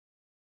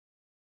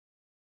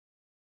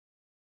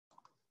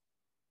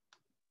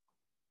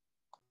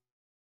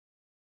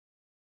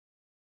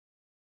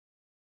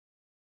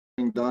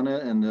Donna,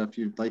 and if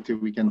you'd like to,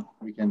 we can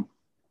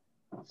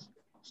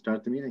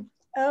start the meeting.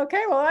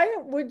 Okay, well, I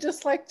would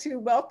just like to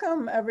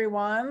welcome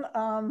everyone.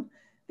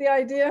 The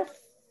idea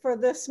for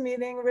this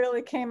meeting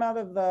really came out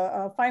of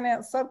the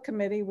finance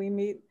subcommittee. We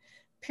meet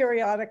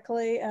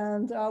periodically,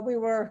 and we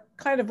were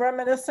kind of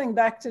reminiscing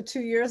back to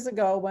 2 years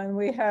ago when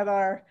we had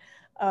our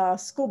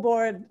school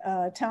board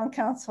town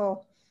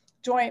council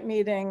joint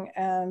meeting,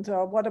 and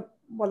what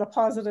a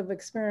positive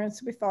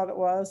experience we thought it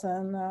was,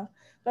 and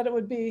that it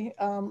would be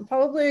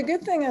probably a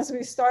good thing as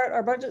we start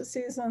our budget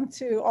season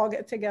to all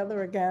get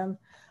together again,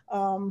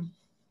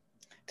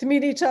 to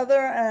meet each other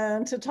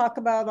and to talk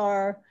about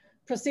our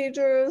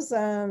procedures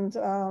and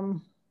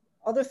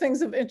other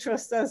things of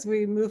interest as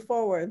we move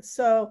forward.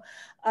 So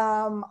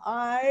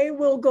I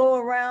will go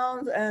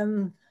around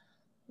and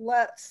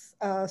let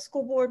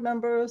school board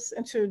members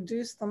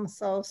introduce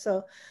themselves.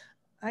 So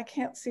I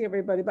can't see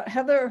everybody, but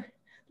Heather,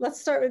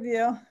 let's start with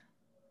you.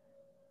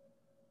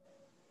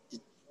 Do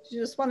you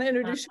just want to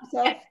introduce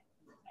yourself?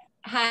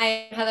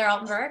 Hi, Heather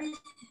Altenberg,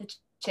 the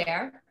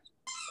chair.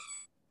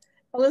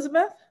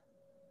 Elizabeth?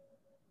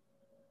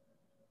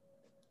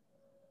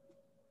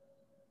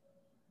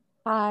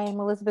 Hi, I'm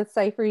Elizabeth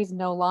Seifries,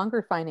 no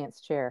longer finance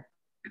chair.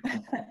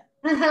 Phil?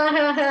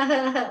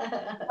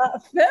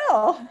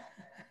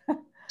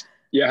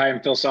 Yeah, hi, I'm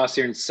Phil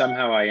Saucier, and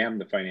somehow I am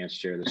the finance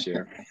chair this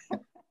year.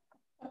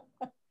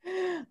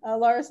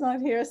 Laura's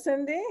not here.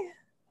 Cindy?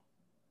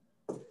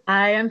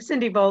 Hi, I'm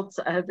Cindy Bolts.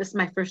 This is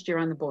my first year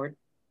on the board.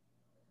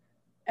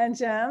 And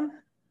Jen?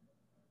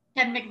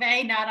 Jen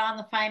McVeigh, not on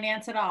the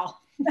finance at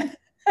all.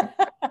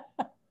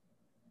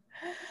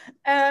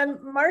 And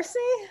Marcy,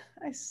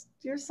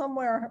 you're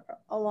somewhere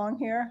along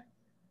here.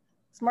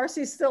 Is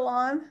Marcy still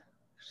on?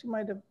 She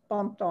might have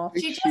bumped off.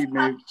 She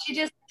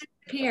just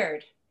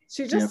disappeared.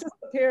 She just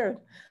disappeared.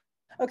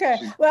 Okay,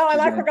 well, and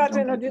I forgot to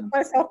introduce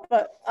myself,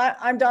 but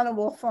I'm Donna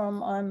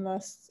Wolfram. I'm the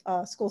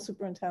school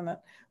superintendent.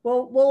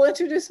 We'll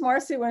introduce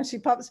Marcy when she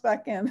pops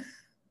back in.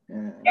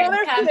 Yeah. Oh,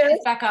 there she is.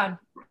 Back on.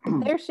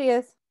 There she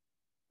is.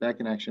 Back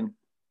in action.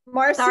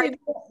 Marcy,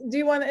 do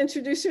you want to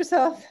introduce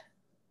yourself?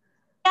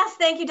 Yes,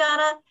 thank you,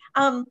 Donna.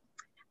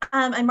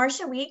 I'm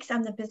Marcia Weeks.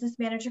 I'm the business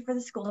manager for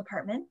the school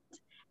department,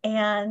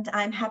 and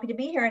I'm happy to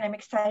be here, and I'm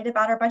excited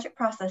about our budget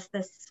process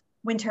this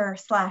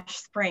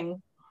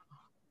winter/spring.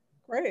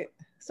 Great.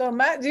 So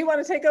Matt, do you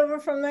want to take over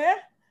from there?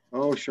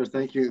 Oh, sure.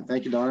 Thank you.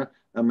 Thank you, Donna.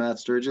 I'm Matt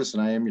Sturgis,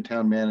 and I am your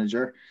town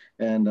manager.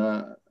 And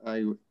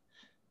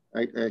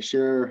I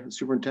share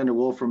Superintendent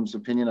Wolfram's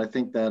opinion. I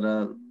think that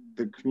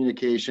the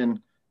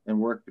communication and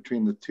work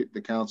between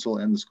the council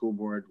and the school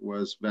board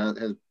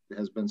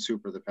has been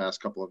super the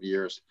past couple of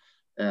years,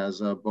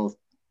 as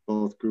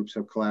both groups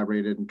have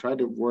collaborated and tried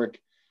to work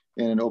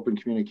in an open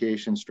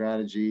communication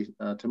strategy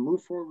to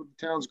move forward with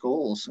the town's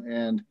goals,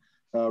 and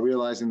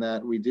realizing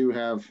that we do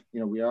have,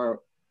 we are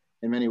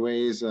in many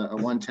ways a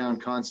one town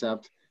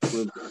concept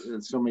with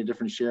so many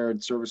different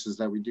shared services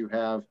that we do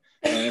have.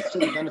 And it's to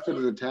the benefit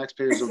of the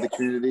taxpayers of the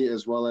community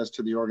as well as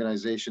to the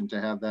organization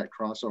to have that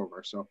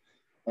crossover. So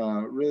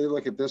really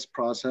look at this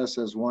process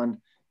as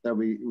one that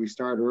we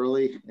start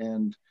early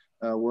and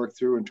work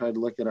through and try to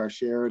look at our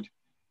shared,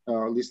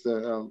 or at least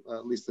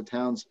the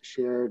town's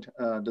shared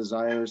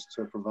desires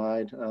to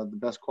provide the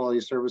best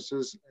quality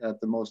services at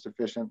the most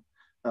efficient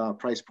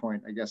price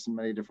point, I guess, in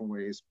many different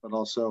ways, but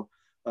also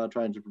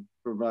trying to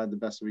provide the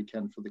best that we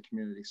can for the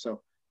community.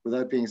 So with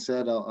that being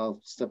said,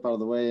 I'll step out of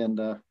the way and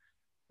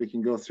we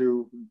can go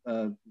through.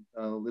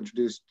 I'll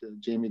introduce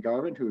Jamie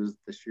Garvin, who is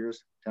this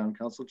year's town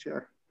council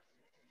chair.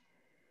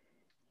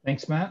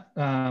 Thanks, Matt.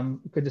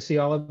 Good to see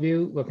all of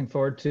you. Looking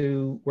forward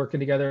to working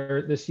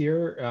together this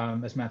year.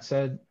 As Matt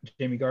said,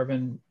 Jamie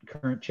Garvin,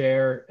 current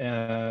chair,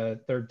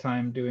 third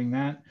time doing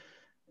that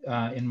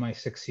in my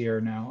 6th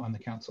year now on the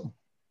council.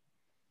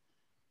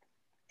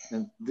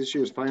 And this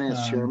year's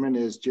finance chairman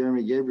is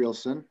Jeremy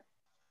Gabrielson.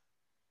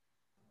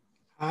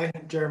 Hi,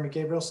 Jeremy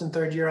Gabrielson,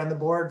 3rd year on the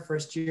board,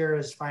 1st year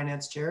as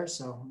finance chair.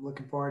 So I'm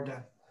looking forward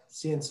to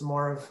seeing some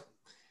more of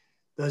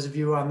those of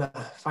you on the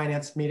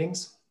finance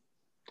meetings.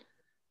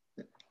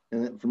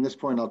 And from this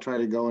point, I'll try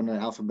to go in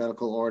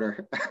alphabetical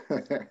order,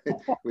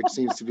 which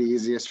seems to be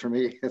easiest for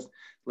me,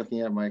 looking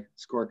at my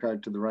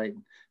scorecard to the right.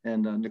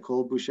 And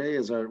Nicole Boucher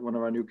is one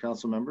of our new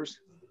council members.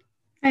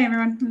 Hi,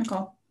 everyone. I'm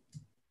Nicole.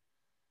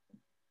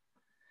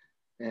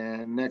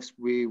 And next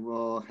we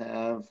will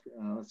have,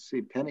 let's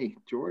see, Penny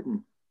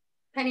Jordan.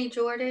 Penny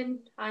Jordan.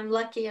 I'm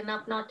lucky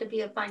enough not to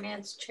be a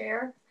finance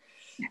chair.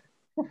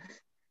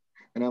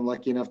 And I'm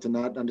lucky enough to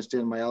not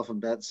understand my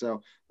alphabet,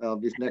 so I'll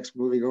be next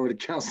moving over to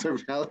Councillor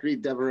Valerie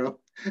Devereaux.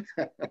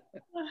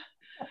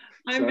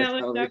 I'm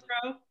Valerie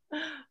Devereaux,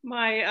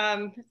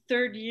 my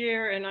 3rd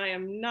year, and I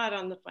am not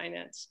on the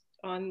finance,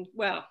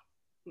 well,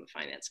 the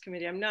finance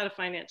committee. I'm not a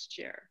finance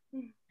chair.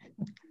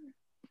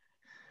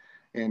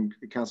 And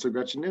Councillor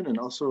Gretchen Noonan,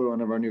 also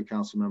one of our new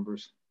council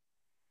members.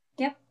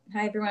 Yep.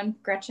 Hi, everyone.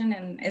 Gretchen,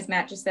 and as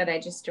Matt just said, I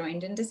just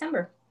joined in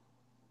December.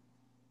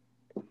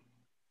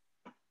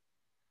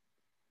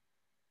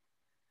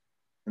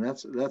 And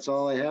And that's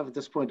all I have at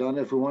this point,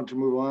 Donna. If we want to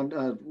move on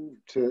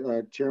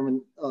to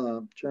Chairman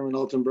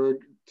Altenberg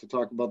to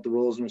talk about the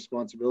roles and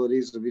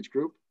responsibilities of each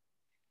group.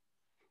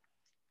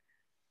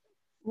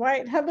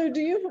 Right, Heather,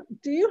 do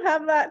you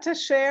have that to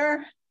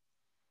share?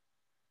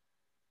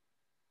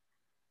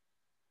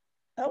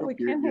 Oh, we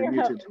can't hear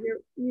Heather. You're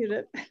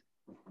muted.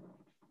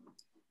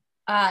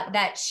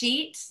 That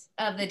sheet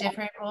of the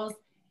different roles,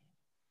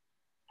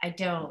 I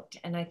don't,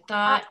 and I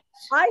thought.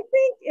 I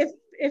think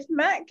if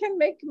Matt can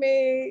make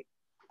me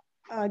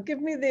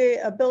give me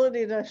the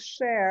ability to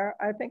share,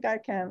 I think I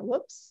can.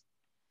 Whoops.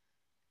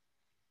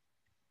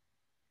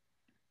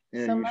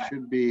 Yeah, so you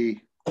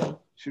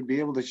should be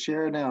able to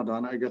share now,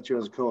 Donna. I got you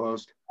as a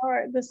co-host. All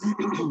right, this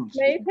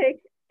may take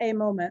a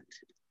moment.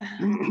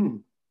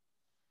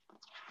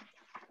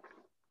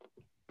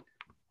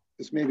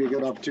 This may be a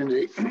good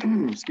opportunity.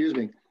 Excuse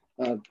me.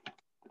 A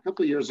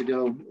couple of years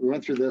ago, we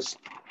went through this.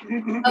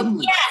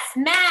 Oh yes,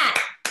 Matt.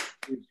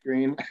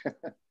 Screen.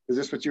 Is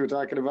this what you were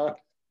talking about?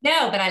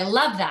 No, but I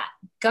love that.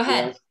 Go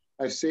ahead. Yeah,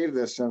 I've saved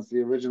this since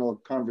the original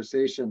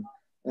conversation,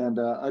 and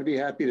I'd be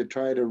happy to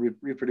try to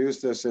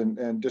reproduce this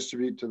and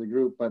distribute to the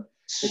group. But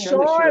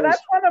sure,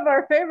 that's one of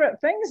our favorite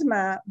things,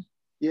 Matt.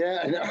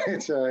 Yeah, I know.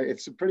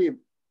 It's a pretty.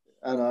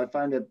 I don't know. I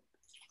find it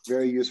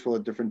very useful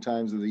at different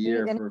times of the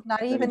year and for it's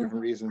not many even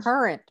different reasons.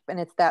 Current, and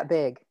it's that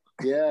big.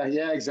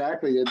 Yeah,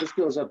 exactly. This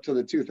goes up to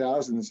the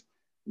 2000s.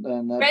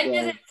 And that, when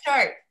does it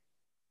start?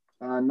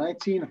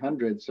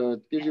 1900. So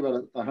it gives you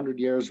about 100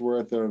 years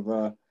worth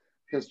of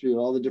history of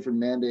all the different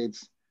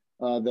mandates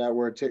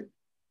that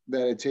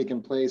had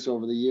taken place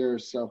over the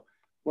years. So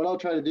what I'll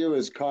try to do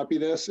is copy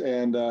this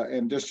and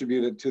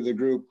distribute it to the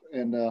group,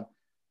 and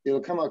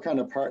it'll come out kind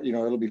of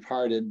it'll be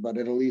parted, but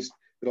it'll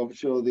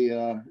show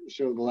the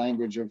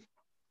language of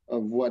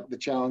what the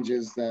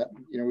challenges that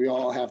we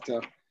all have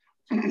to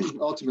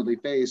ultimately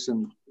face,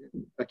 and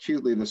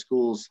acutely the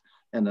schools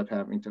end up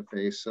having to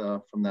face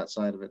from that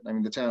side of it. I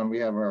mean, the town, we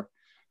have our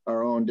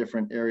own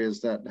different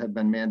areas that have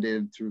been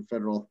mandated through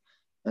federal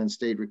and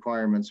state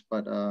requirements,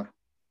 but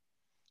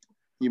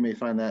you may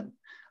find that,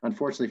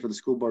 unfortunately for the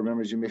school board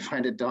members, you may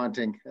find it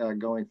daunting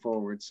going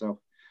forward. So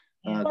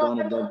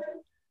Donna,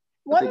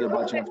 I think I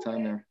bought you enough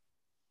time there.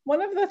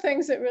 One of the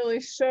things that really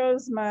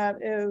shows,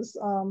 Matt, is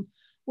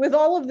with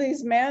all of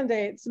these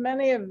mandates,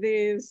 many of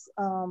these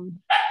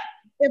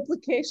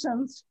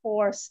implications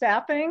for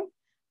staffing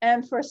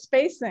and for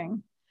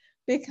spacing,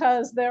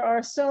 because there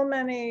are so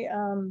many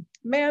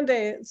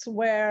mandates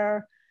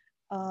where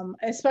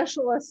a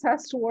specialist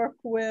has to work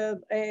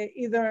with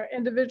either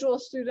individual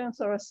students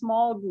or a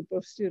small group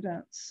of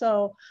students.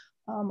 So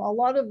a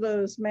lot of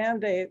those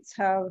mandates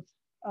have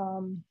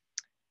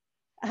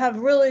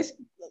really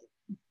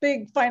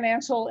big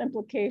financial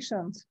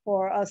implications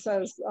for us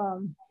as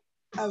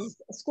a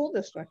school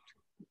district.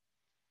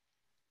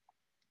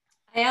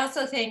 I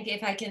also think,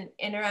 if I can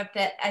interrupt,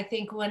 that I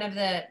think one of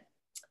the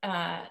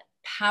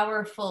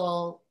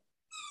powerful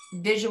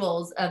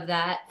visuals of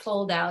that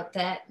fold out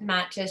that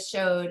Matt just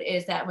showed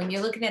is that when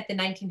you're looking at the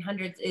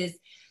 1900s, is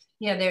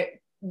the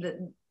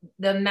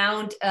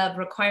amount of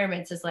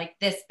requirements is like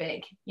this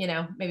big,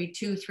 maybe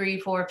 2,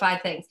 3, 4,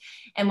 5 things.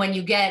 And when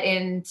you get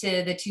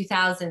into the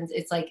 2000s,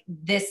 it's like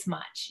this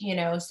much,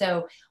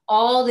 so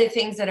all the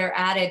things that are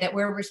added that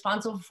we're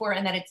responsible for,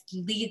 and that it's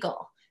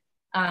legal.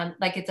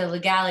 Like it's a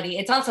legality.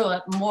 It's also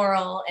a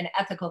moral and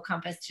ethical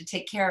compass to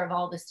take care of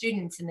all the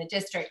students in the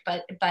district,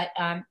 but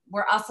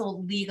we're also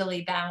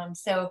legally bound.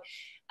 So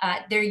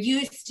there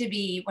used to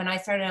be, when I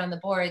started on the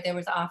board, there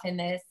would often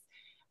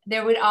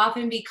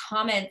be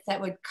comments that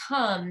would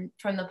come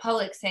from the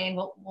public saying,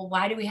 well,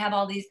 why do we have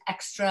all these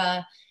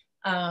extra,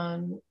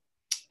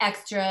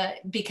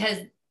 because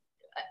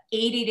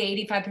 80 to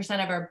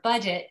 85% of our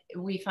budget,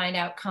 we find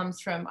out,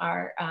 comes from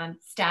our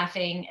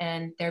staffing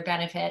and their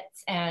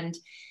benefits. And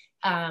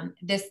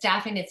the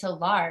staffing is so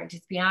large,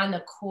 it's beyond the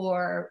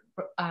core,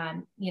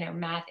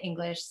 math,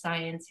 English,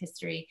 science,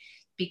 history,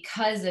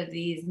 because of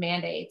these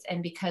mandates,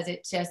 and because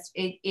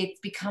it's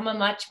become a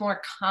much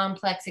more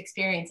complex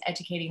experience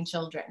educating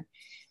children.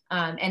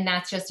 And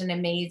that's just an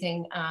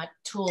amazing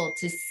tool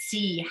to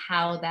see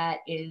how that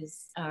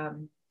is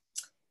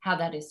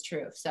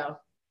true. So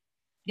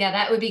yeah,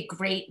 that would be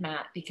great,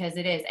 Matt, because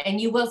it is.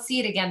 And you will see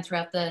it again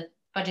throughout the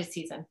budget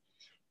season,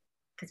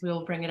 because we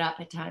will bring it up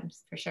at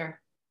times for sure.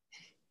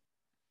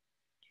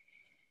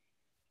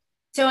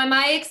 So am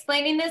I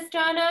explaining this,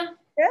 Donna?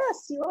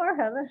 Yes, you are,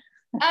 Heather.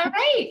 All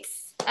right.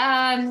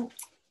 I'm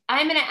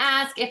going to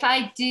ask, if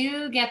I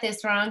do get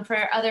this wrong,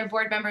 for other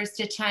board members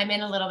to chime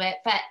in a little bit.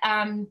 But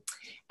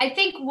I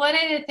think one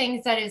of the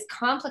things that is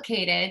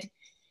complicated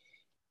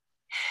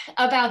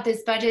about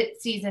this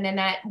budget season, and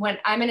that when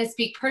I'm going to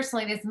speak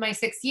personally, this is my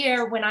 6th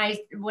year. When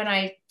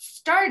I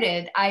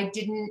started, I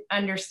didn't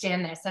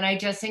understand this, and I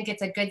just think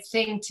it's a good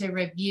thing to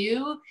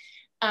review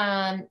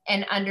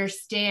and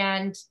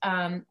understand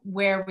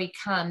where we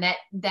come.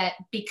 That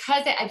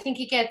because I think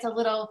it gets a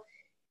little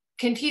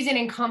confusing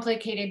and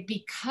complicated,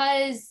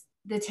 because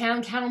the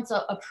town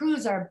council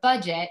approves our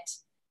budget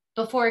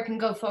before it can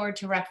go forward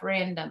to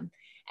referendum.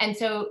 And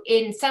so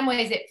in some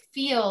ways it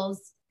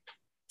feels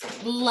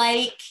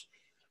like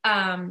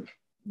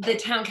the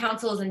town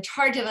council is in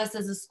charge of us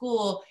as a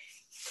school,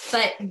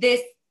 but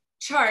this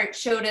chart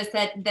showed us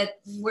that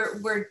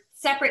we're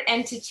separate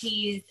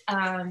entities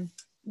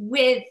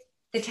with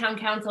the town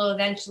council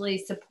eventually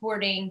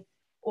supporting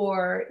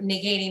or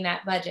negating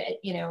that budget,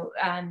 you know,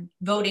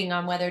 voting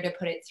on whether to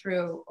put it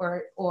through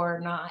or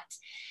not.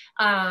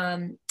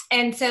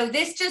 And so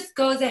this just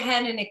goes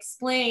ahead and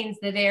explains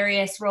the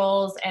various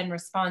roles and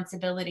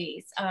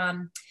responsibilities.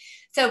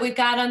 So we've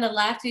got on the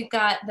left, we've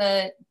got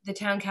the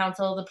town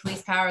council, the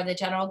police power, the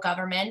general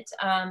government,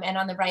 and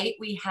on the right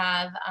we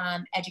have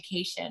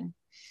education.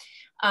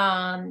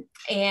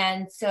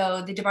 And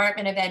so the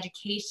Department of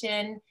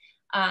Education,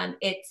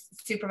 it's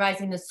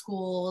supervising the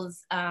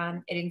schools,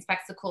 it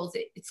inspects the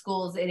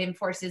schools, it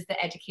enforces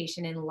the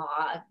education and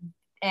law.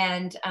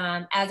 And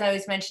as I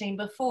was mentioning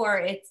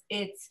before,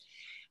 it's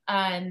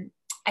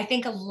I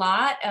think a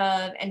lot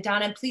of, and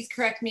Donna, please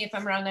correct me if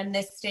I'm wrong on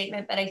this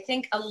statement, but I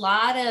think a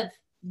lot of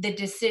the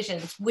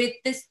decisions with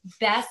this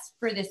best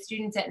for the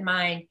students in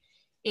mind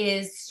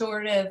is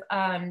sort of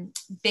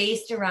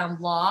based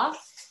around law,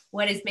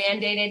 what is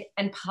mandated,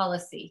 and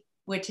policy,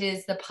 which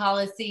is the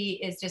policy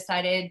is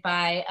decided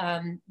by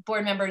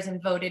board members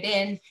and voted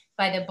in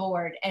by the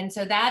board. And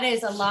so that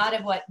is a lot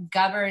of what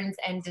governs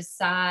and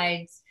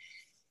decides,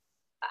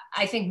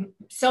 I think,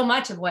 so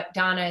much of what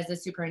Donna as a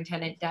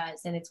superintendent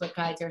does, and it's what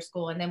guides our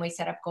school. And then we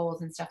set up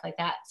goals and stuff like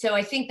that. So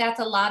I think that's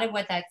a lot of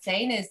what that's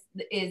saying is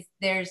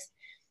there's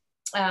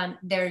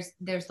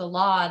the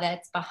law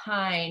that's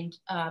behind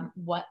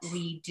what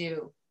we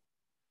do.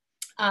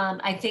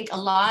 I think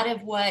a lot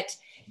of what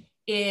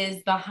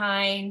is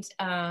behind,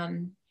 well,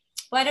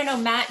 I don't know,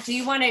 Matt, do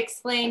you want to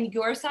explain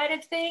your side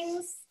of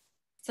things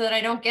so that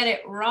I don't get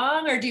it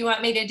wrong, or do you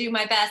want me to do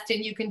my best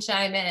and you can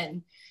chime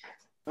in?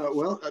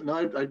 Well, no,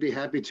 I'd be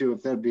happy to,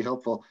 if that'd be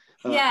helpful.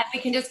 Yeah, we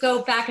can just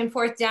go back and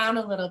forth down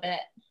a little bit.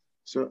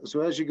 So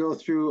as you go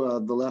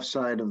through the left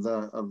side of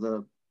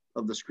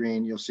the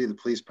screen, you'll see the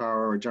police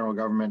power or general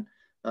government,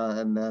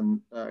 and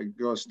then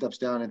steps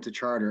down into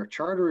charter.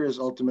 Charter is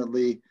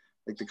ultimately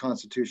like the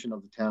constitution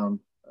of the town,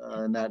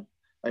 and that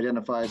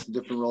identifies the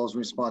different roles and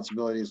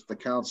responsibilities of the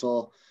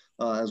council,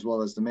 as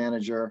well as the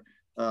manager,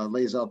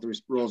 lays out the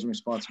roles and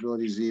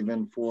responsibilities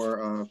even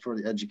for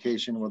the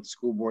education, what the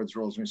school board's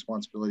roles and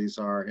responsibilities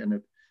are,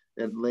 and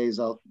it lays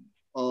out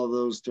all of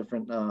those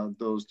different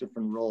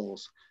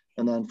roles.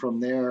 And then from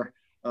there,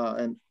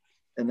 and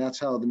that's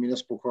how the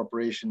municipal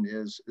corporation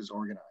is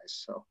organized.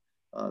 So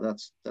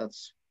that's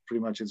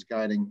pretty much its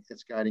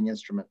guiding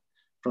instrument.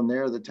 From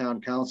there, the town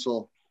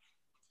council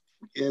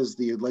is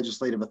the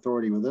legislative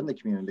authority within the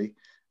community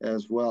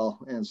as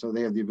well. And so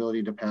they have the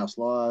ability to pass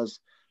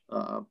laws,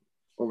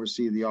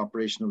 oversee the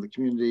operation of the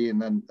community,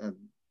 and then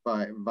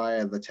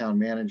via the town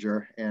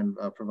manager and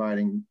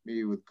providing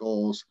me with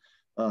goals,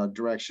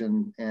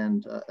 direction,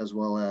 and as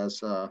well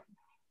as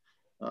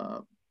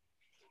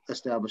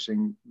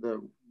establishing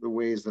the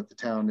ways that the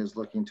town is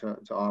looking to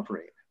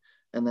operate.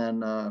 And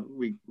then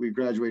we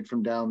graduate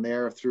from down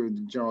there through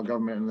the general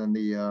government and then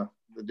the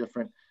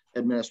different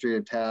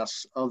administrative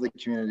tasks of the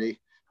community,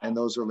 and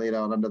those are laid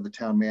out under the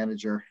town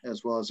manager,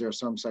 as well as there are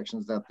some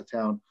sections that the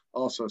town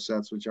also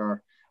sets, which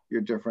are your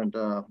different,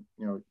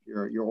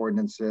 your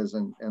ordinances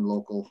and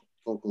local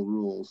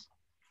rules.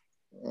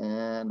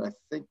 And I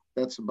think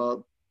that's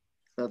your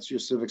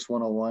Civics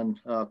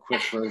 101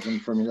 quick version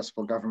for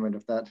municipal government,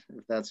 if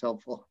that's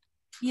helpful.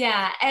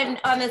 Yeah,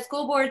 and on the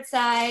school board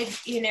side,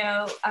 we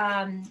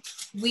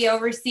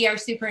oversee our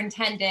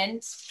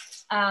superintendent,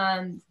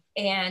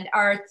 and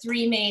our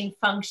three main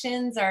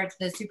functions are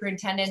the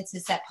superintendent to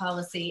set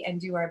policy and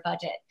do our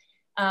budget.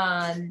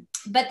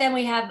 But then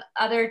we have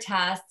other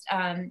tasks,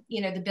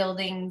 the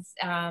buildings.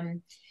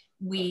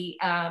 We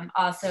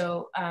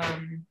also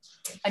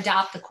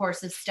adopt the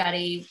course of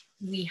study.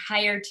 We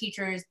hire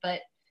teachers,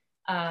 but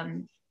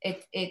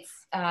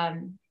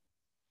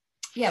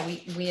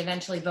we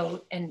eventually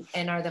vote and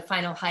are the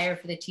final hire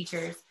for the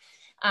teachers.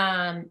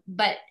 So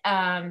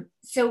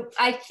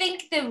I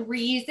think the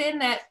reason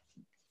that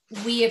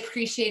we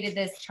appreciated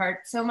this chart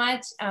so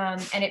much,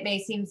 and it may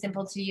seem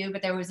simple to you,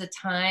 but there was a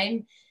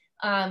time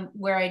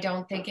where I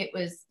don't think it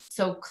was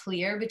so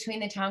clear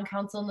between the town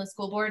council and the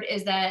school board,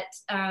 is that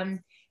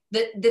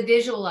the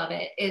visual of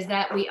it is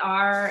that we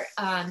are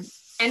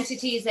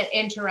entities that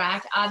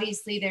interact.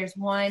 Obviously there's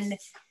one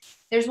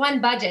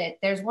budget,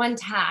 there's one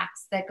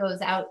tax that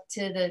goes out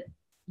to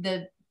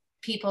the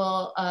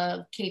people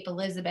of Cape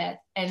Elizabeth.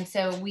 And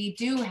so we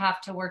do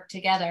have to work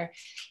together,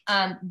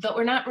 but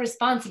we're not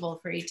responsible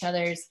for each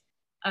other's,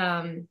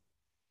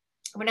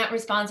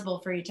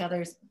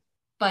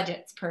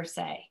 budgets per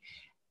se.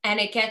 And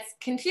it gets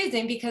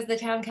confusing because the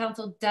town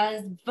council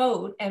does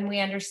vote, and we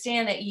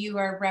understand that you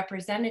are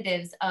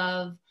representatives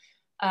of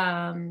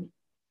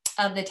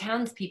the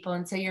townspeople.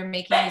 And so you're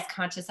making these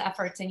conscious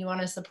efforts and you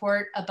want to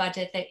support a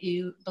budget that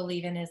you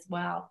believe in as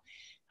well.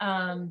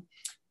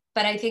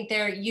 But I think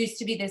there used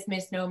to be this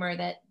misnomer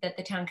that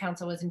the town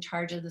council was in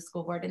charge of the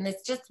school board. And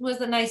this just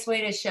was a nice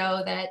way to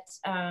show that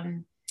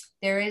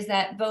there is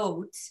that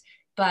vote,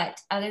 but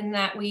other than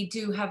that, we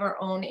do have our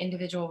own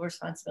individual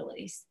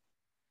responsibilities.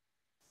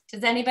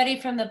 Does anybody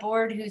from the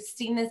board who's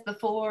seen this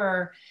before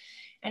or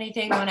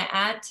anything want to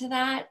add to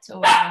that?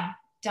 Or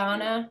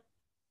Donna?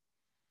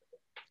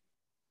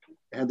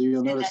 Heather,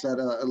 you'll notice that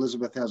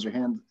Elizabeth has her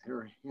hand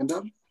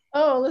up.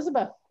 Oh,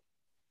 Elizabeth.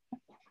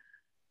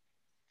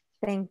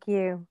 Thank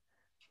you.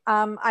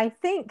 I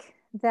think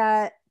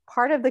that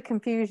part of the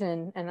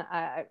confusion, and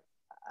I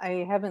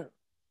haven't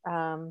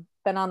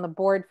been on the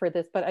board for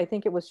this, but I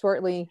think it was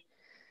shortly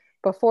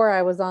before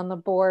I was on the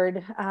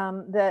board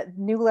that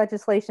new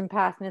legislation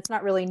passed, and it's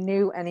not really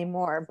new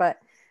anymore, but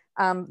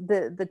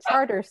the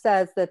charter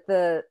says that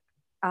the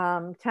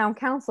town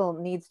council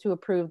needs to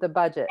approve the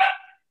budget.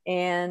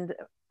 And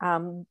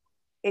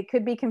it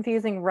could be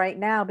confusing right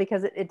now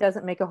because it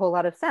doesn't make a whole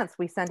lot of sense.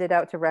 We send it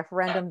out to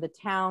referendum. The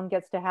town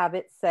gets to have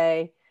its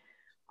say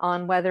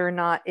on whether or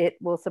not it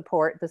will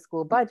support the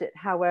school budget.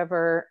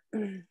 However,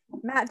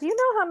 Matt, do you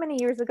know how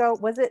many years ago?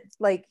 Was it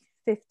like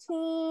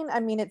 15? I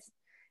mean,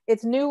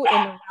 it's new in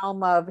the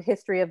realm of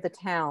history of the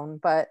town,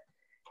 but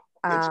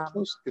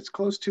it's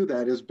close to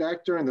that. It's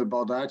back during the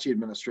Baldacci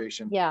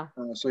administration. Yeah.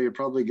 So you're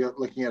probably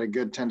looking at a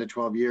good 10 to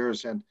 12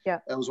 years. And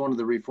that was one of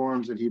the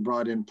reforms that he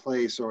brought in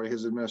place, or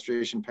his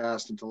administration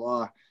passed into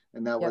law.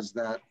 And that was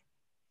that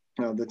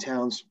the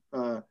towns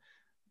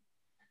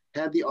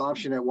had the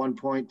option at one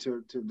point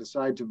to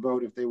decide to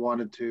vote if they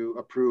wanted to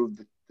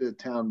approve the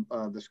town,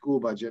 the school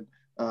budget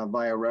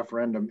via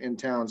referendum in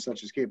towns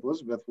such as Cape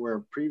Elizabeth, where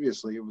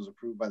previously it was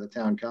approved by the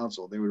town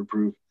council. They would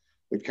approve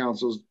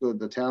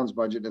the town's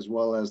budget as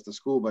well as the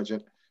school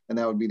budget, and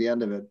that would be the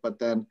end of it. But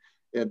then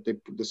they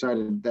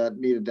decided that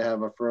needed to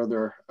have a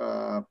further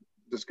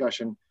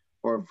discussion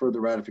or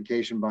further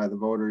ratification by the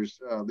voters,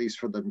 at least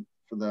for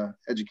the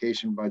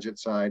education budget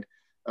side,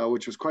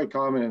 which was quite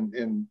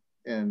common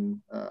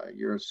in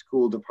your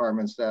school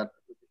departments that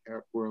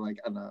were like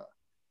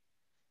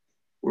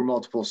were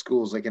multiple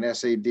schools, like an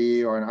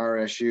SAD or an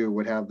RSU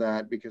would have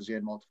that, because you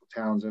had multiple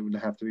towns that would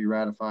have to be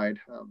ratified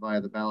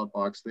via the ballot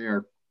box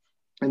there.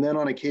 And then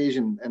on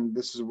occasion, and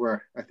this is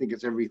where I think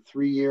it's every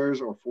 3 years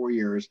or 4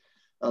 years,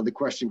 the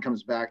question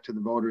comes back to the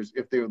voters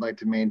if they would like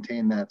to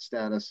maintain that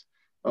status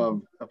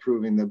of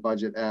approving the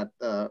budget at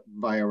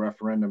via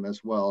referendum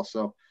as well.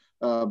 So,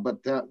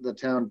 but the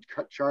town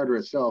charter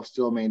itself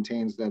still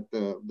maintains that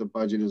the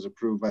budget is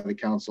approved by the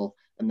council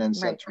and then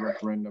set to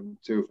referendum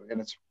too.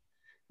 And it's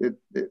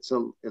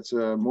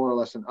a more or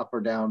less an up or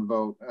down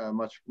vote,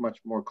 much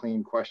more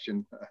clean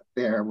question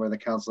there, where the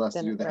council has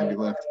to do the heavy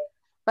lift.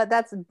 But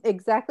that's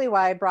exactly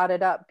why I brought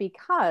it up,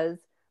 because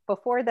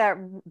before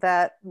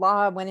that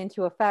law went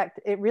into effect,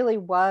 it really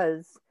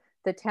was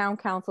the town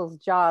council's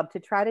job to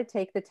try to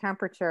take the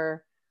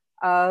temperature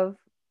of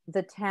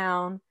the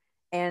town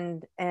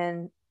and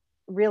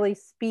really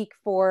speak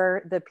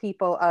for the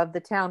people of the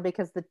town,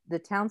 because the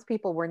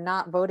townspeople were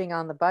not voting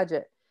on the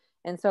budget.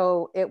 And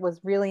so it was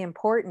really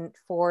important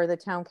for the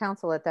town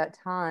council at that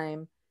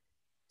time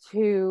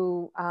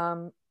to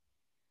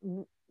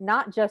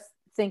not just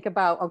think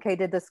about, okay,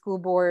 did the school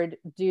board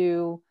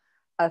do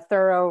a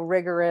thorough,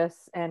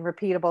 rigorous, and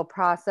repeatable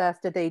process?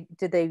 Did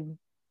they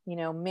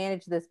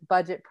manage this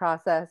budget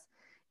process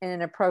in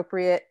an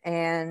appropriate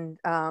and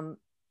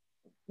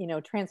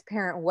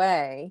transparent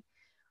way?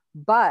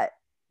 But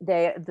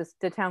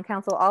the town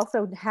council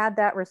also had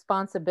that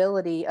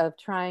responsibility of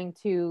trying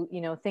to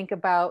think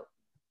about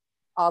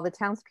all the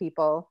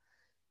townspeople,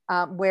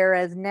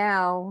 whereas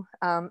now,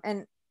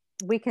 and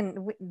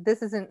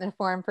this isn't a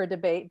forum for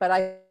debate, but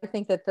I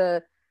think that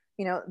there's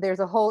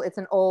it's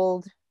an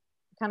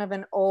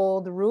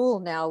old rule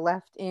now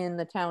left in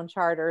the town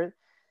charter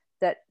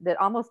that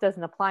almost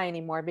doesn't apply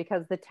anymore,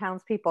 because the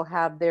townspeople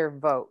have their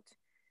vote.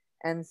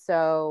 And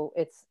so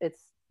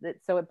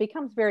so it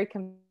becomes very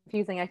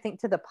confusing, I think,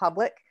 to the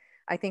public.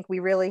 I think we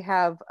really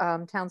have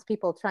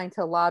townspeople trying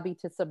to lobby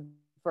to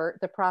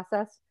subvert the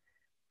process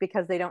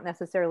because they don't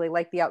necessarily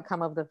like the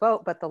outcome of the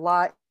vote, but the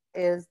law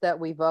is that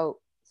we vote.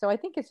 So I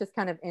think it's just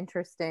kind of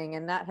interesting,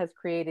 and that has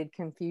created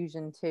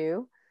confusion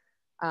too.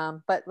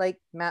 But like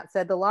Matt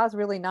said, the law is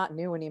really not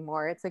new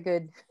anymore. It's a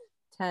good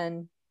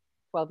 10,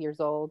 12 years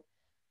old,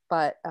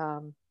 but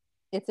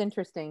it's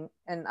interesting.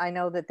 And I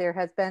know that there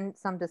has been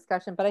some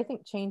discussion, but I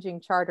think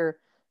changing charter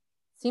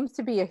seems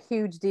to be a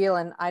huge deal,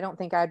 and I don't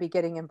think I'd be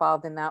getting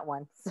involved in that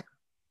one. So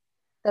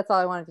that's all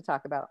I wanted to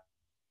talk about.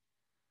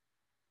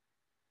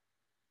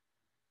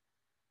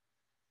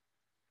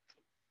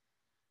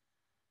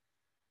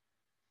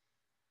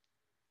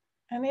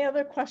 Any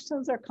other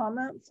questions or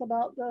comments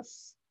about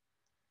this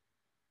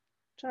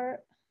chart?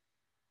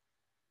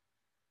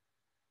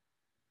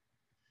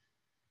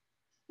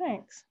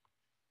 Thanks.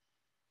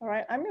 All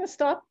right, I'm going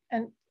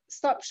to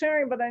stop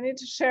sharing, but I need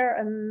to share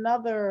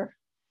another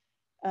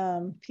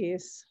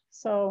piece.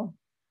 So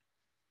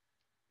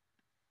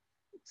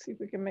let's see if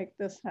we can make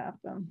this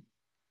happen.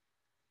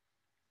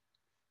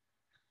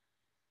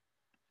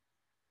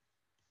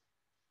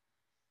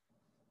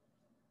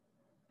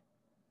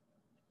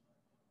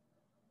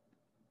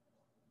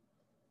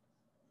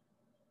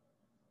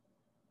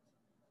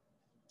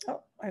 Oh,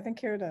 I think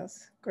here it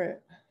is. Great.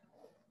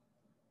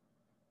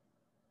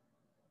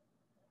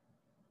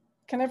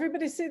 Can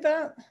everybody see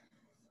that?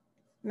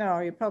 No,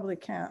 you probably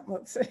can't.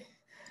 Let's see.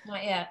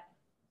 Not yet.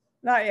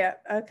 Not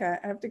yet. Okay,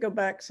 I have to go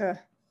back to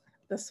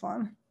this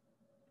one.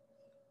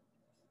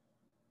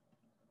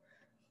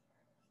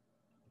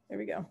 There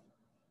we go.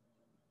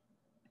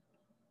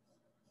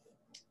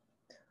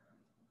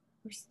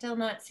 We're still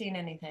not seeing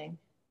anything.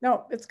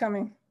 No, it's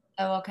coming.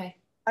 Oh, okay.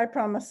 I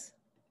promise.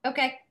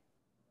 Okay.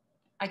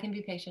 I can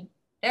be patient.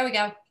 There we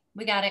go.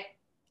 We got it.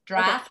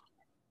 Draft. Okay.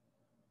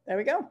 There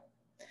we go.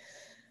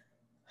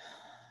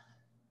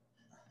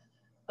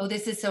 Oh,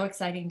 this is so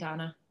exciting,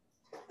 Donna.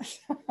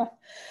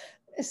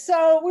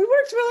 So we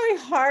worked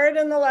really hard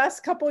in the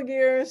last couple of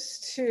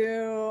years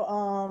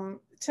to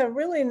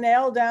really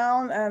nail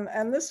down,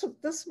 and this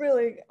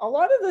really, a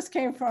lot of this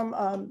came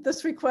from,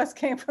 this request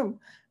came from,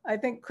 I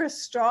think,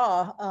 Chris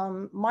Straw,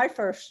 my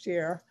first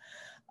year,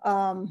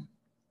 to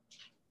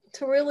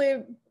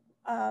really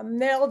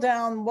nail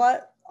down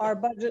what our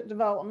budget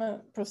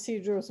development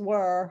procedures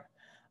were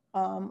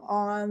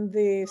on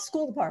the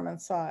school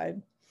department side.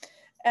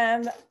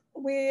 And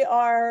we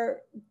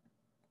are,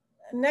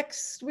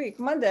 next week,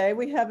 Monday,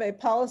 we have a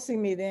policy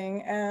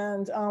meeting,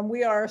 and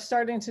we are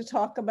starting to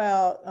talk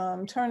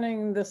about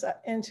turning this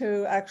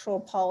into actual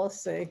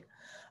policy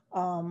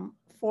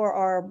for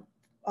our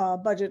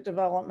budget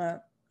development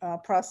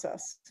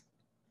process,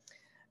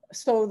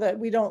 so that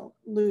we don't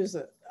lose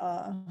it.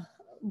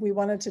 We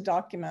wanted to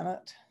document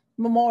it,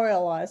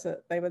 memorialize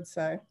it, they would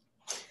say.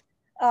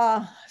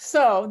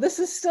 So this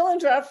is still in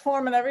draft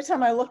form, and every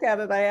time I look at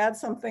it, I add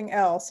something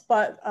else,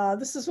 but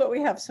this is what we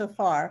have so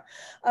far.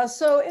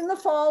 So in the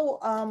fall,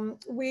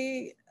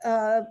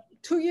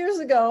 2 years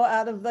ago,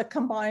 out of the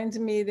combined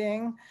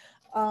meeting,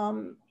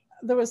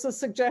 there was a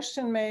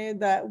suggestion made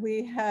that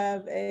we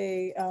have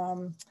a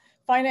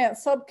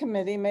finance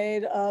subcommittee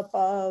made up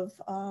of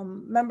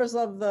members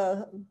of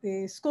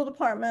the school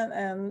department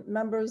and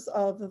members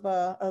of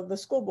the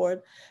school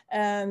board,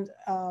 and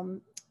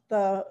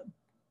the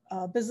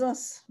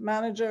business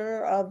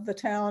manager of the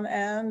town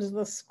and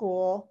the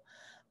school,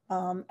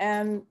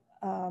 and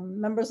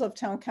members of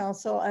town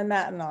council, and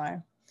Matt and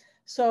I.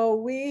 So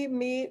we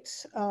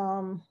meet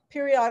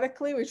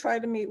periodically. We try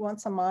to meet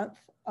once a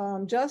month,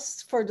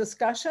 just for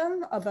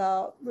discussion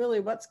about really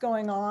what's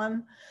going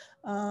on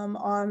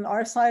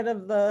our side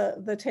of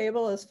the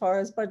table as far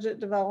as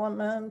budget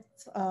development,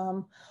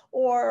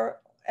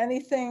 or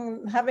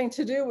anything having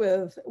to do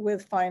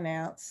with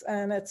finance.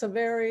 And it's a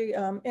very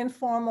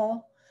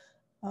informal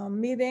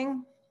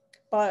meeting,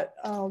 but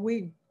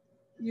we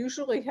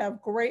usually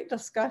have great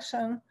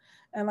discussion,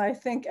 and I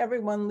think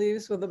everyone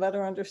leaves with a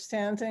better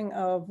understanding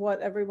of what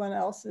everyone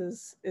else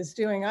is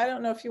doing. I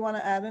don't know if you want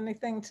to add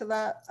anything to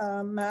that,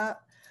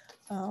 Matt,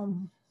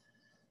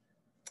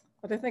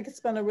 but I think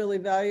it's been a really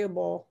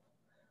valuable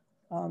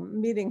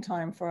meeting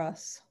time for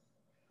us.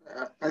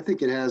 I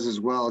think it has as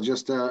well,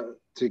 just to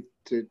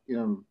you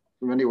know,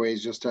 in many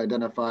ways, just to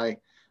identify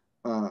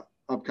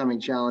upcoming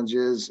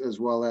challenges, as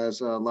well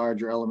as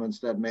larger elements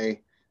that may,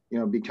 you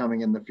know, be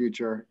coming in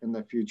future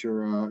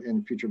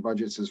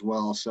budgets as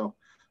well. So,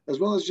 as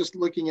well as just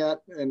looking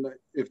at, and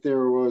if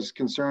there was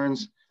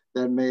concerns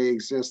that may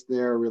exist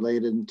there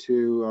related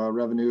to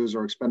revenues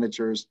or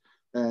expenditures,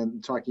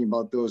 and talking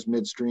about those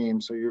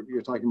midstream. So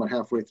you're talking about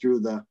halfway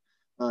through the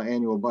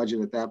annual budget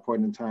at that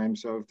point in time.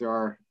 So if there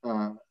are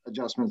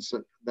adjustments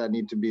that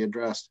need to be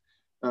addressed,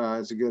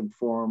 it's a good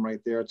forum right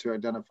there to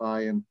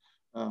identify and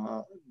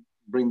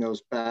bring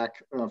those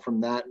back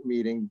from that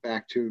meeting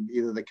back to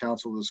either the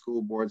council or the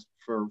school boards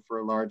for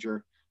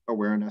larger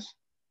awareness.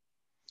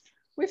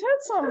 We've had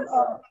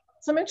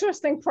some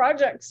interesting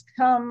projects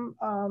come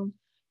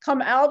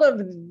out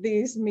of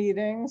these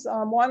meetings.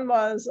 One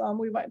was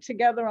we went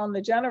together on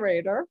the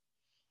generator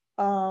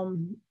for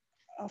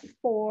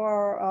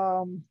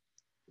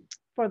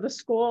the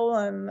school,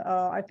 and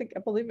I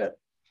believe it,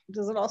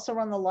 does it also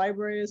run the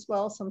library as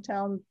well, some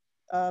town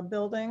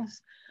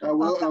buildings?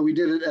 We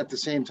did it at the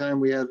same time.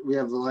 We have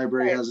the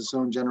library has its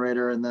own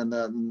generator, and then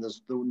the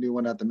new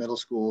one at the middle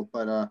school.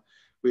 But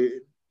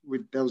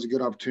that was a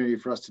good opportunity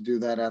for us to do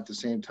that at the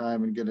same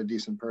time and get a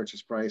decent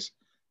purchase price,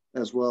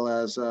 as well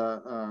as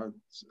a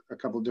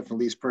couple of different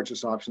lease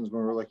purchase options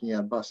when we're looking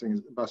at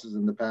buses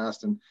in the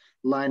past, and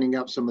lining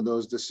up some of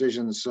those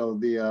decisions so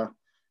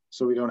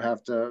we don't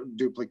have to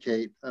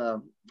duplicate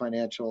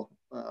financial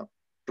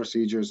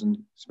procedures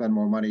and spend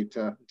more money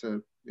to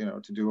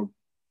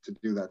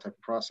do that type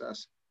of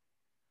process.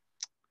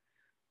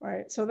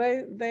 Right. So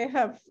they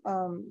have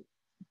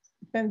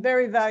been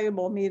very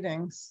valuable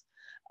meetings.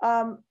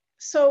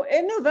 So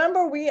in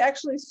November, we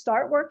actually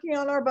start working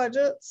on our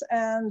budgets,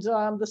 and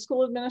the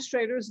school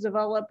administrators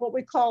develop what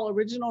we call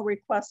original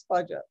request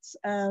budgets.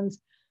 And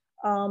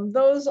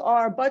those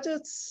are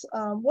budgets,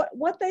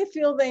 what they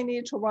feel they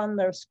need to run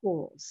their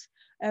schools.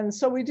 And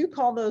so we do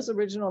call those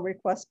original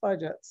request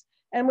budgets.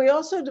 And we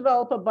also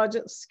develop a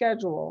budget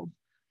schedule,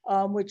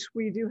 which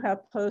we do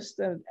have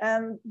posted.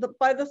 And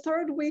by the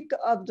third week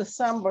of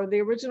December, the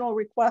original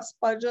request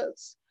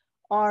budgets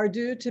are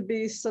due to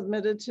be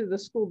submitted to the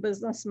school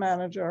business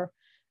manager.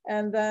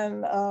 And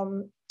then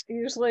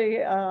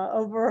usually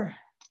over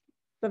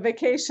the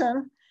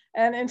vacation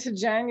and into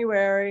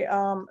January,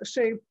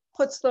 she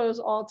puts those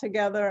all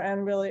together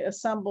and really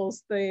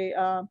assembles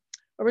the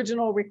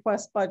original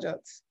request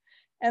budgets.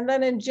 And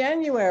then in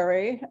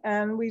January,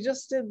 and we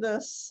just did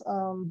this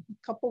a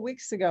couple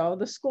weeks ago,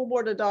 the school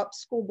board adopts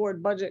school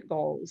board budget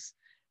goals.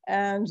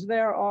 And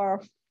there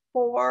are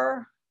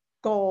 4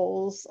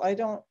 goals. I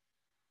don't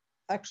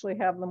actually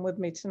have them with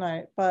me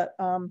tonight, but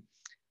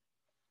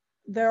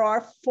there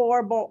are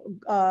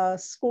 4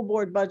 school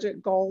board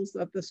budget goals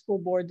that the school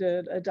board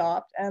did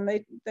adopt, and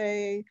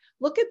they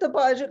look at the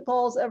budget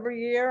goals every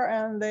year,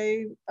 and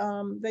they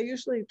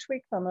usually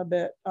tweak them a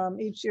bit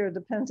each year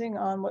depending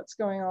on what's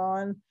going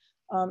on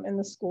in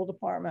the school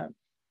department.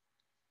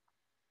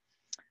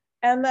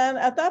 And then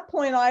at that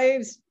point,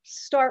 I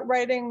start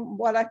writing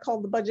what I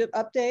call the budget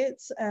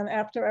updates. And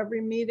after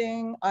every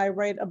meeting, I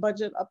write a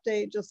budget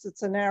update, just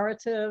it's a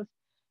narrative.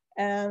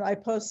 And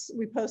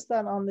we post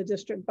that on the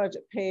district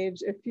budget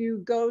page. If you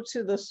go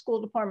to the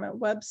school department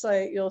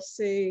website, you'll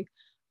see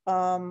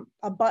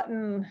a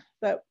button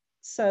that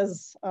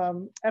says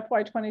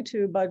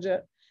FY22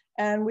 budget.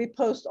 And we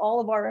post all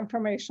of our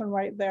information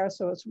right there.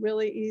 So it's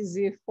really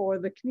easy for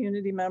the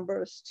community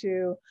members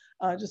to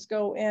just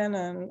go in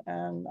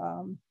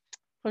and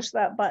push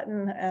that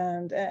button,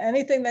 and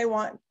anything they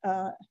want,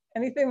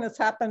 anything that's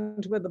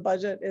happened with the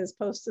budget is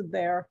posted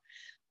there.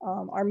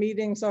 Our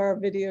meetings are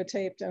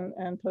videotaped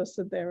and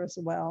posted there as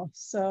well.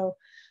 So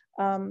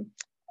then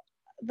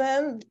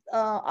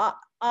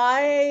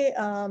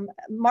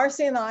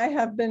Marcy and I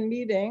have been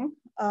meeting.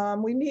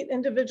 We meet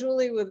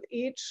individually with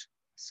each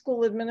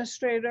school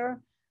administrator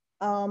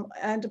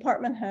and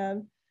department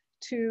head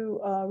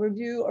to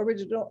review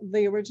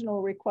the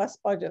original request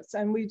budgets.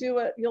 And we do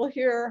it, you'll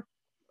hear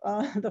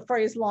the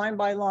phrase line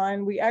by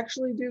line. We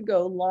actually do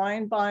go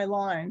line by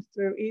line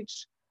through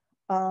each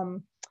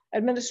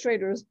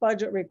administrator's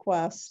budget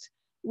request.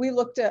 We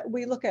look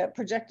at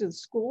projected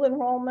school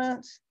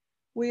enrollment.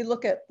 We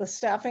look at the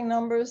staffing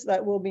numbers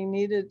that will be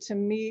needed to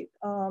meet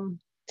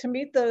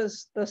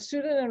the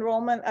student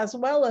enrollment, as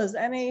well as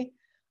any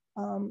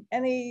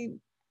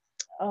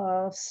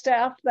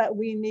staff that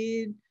we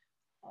need.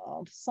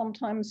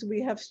 Sometimes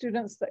we have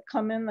students that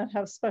come in that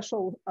have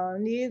special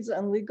needs,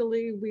 and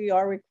legally we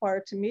are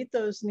required to meet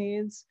those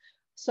needs.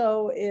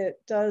 So it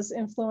does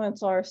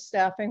influence our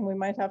staffing. We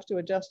might have to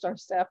adjust our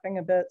staffing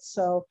a bit.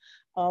 So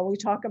we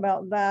talk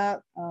about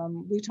that.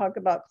 We talk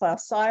about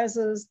class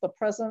sizes, the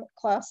present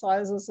class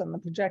sizes and the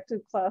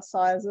projected class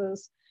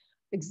sizes,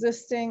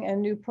 existing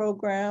and new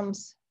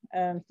programs,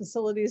 and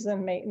facilities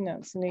and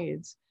maintenance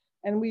needs.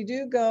 And we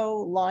do go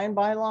line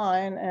by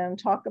line and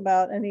talk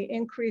about any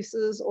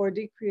increases or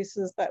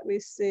decreases that we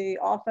see.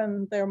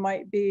 Often there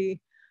might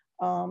be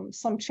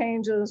some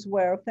changes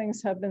where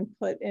things have been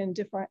put in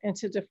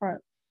into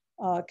different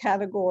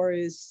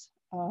categories,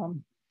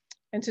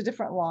 into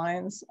different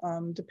lines,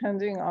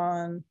 depending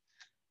on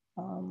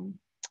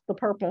the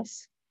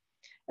purpose.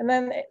 And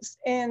then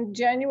in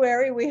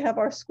January, we have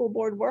our school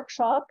board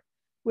workshop,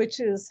 which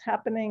is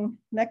happening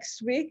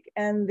next week.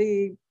 And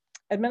the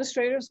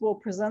administrators will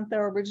present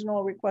their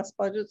original request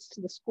budgets to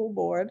the school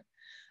board.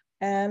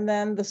 And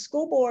then the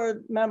school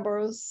board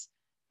members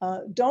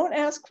don't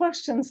ask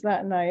questions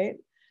that night.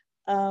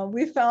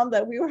 We found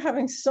that we were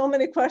having so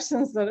many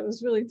questions that it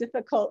was really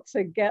difficult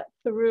to get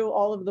through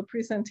all of the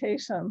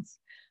presentations.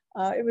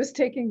 It was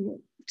taking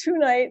 2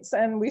 nights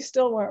and we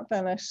still weren't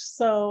finished.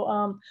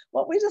 So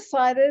what we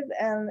decided,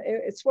 and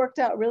it's worked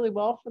out really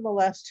well for the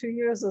last 2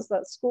 years, is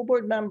that school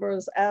board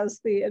members, as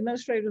the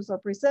administrators are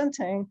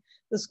presenting,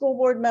 the school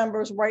board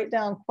members write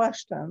down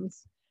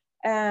questions,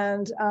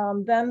 and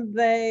then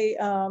they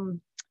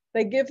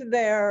give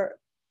their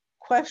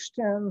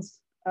questions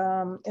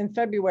in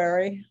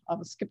February.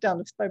 I'll skip down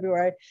to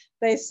February.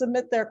 They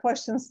submit their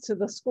questions to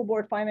the school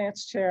board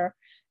finance chair,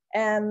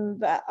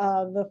 and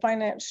the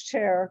finance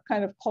chair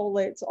kind of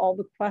collates all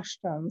the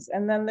questions,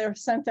 and then they're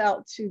sent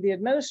out to the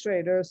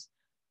administrators,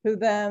 who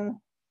then,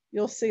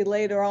 you'll see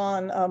later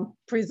on,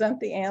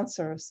 present the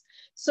answers.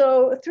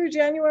 So through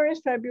January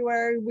and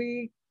February,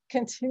 we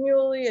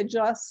continually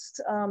adjust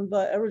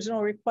the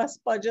original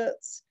request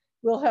budgets.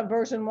 We'll have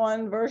version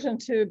 1, version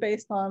 2,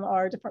 based on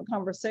our different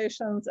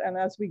conversations and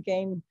as we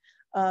gain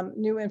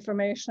new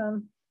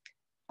information.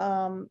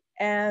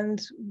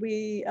 And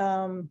we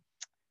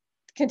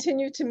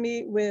continue to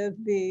meet with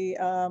the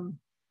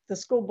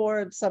school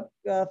board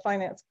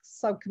finance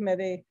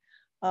subcommittee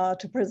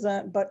to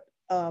present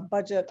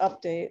budget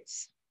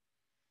updates.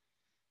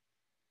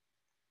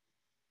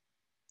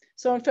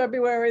 So in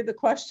February, the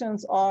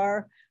questions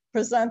are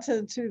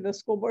presented to the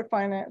school board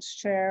finance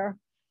chair,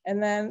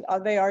 and then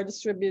they are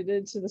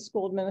distributed to the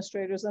school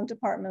administrators and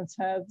department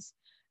heads.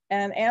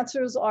 And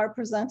answers are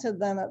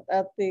presented then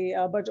at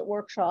the budget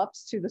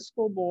workshops to the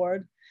school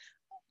board.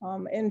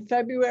 In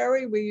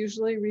February, we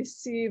usually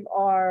receive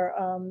our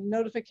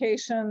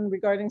notification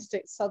regarding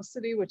state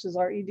subsidy, which is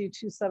our ED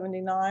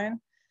 279.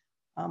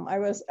 I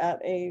was at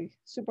a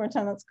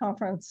superintendent's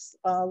conference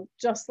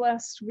just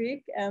last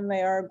week, and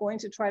they are going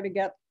to try to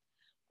get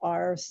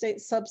our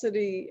state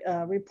subsidy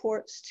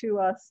reports to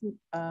us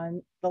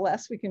the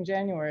last week in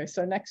January,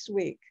 so next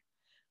week.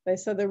 They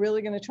said they're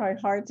really going to try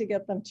hard to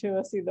get them to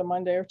us either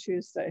Monday or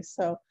Tuesday.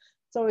 So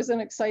it's always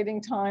an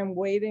exciting time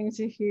waiting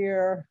to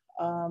hear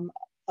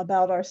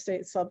about our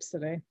state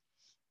subsidy.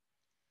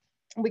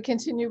 We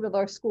continue with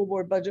our school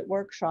board budget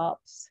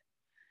workshops.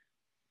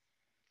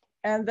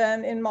 And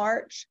then in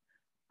March,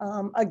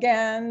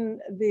 again,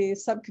 the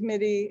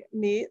subcommittee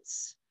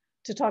meets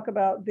to talk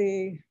about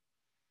the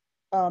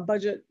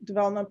budget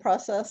development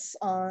process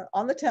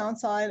on the town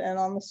side and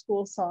on the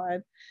school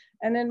side.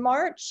 And in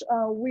March,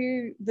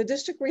 the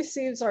district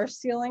receives our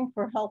ceiling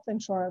for health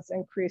insurance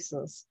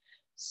increases.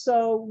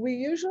 So we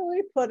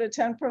usually put a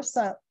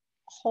 10%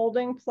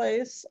 holding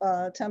place,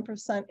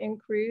 10%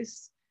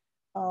 increase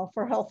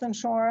for health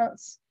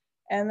insurance.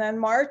 And then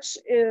March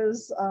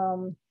is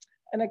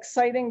an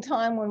exciting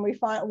time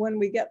when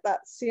we get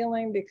that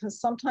ceiling,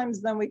 because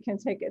sometimes then we can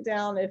take it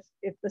down.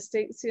 If the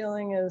state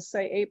ceiling is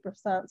say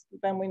 8%,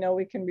 then we know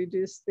we can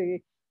reduce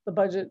the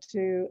budget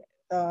to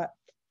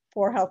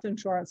for health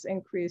insurance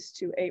increase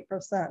to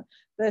 8%.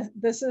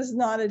 This is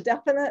not a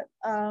definite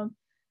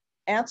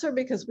answer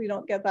because we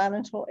don't get that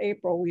until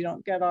April. We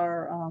don't get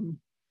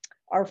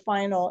our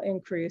final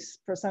increase,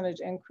 percentage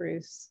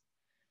increase.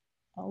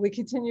 We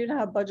continue to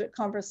have budget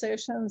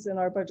conversations in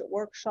our budget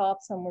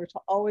workshops, and we're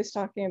always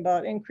talking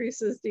about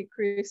increases,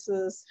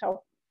 decreases,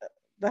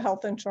 the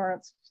health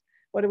insurance.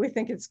 What do we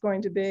think it's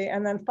going to be?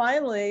 And then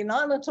finally,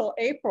 not until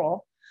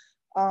April,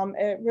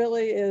 it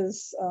really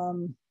is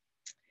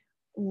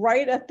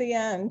right at the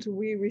end,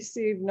 we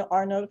receive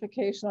our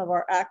notification of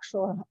our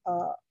actual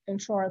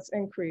insurance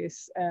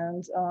increase.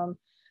 And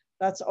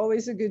that's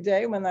always a good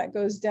day when that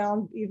goes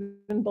down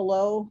even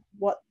below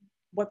what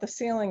the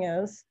ceiling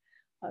is.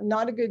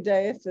 Not a good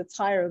day if it's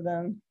higher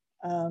than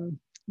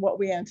what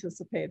we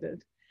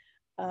anticipated.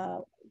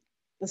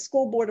 The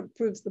school board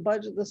approves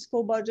the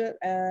school budget,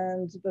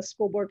 and the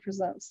school board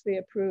presents the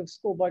approved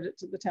school budget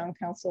to the town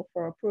council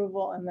for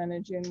approval. And then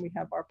in June, we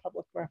have our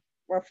public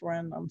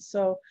referendum.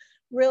 So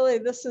really,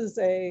 this is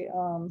a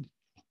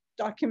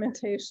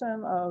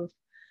documentation of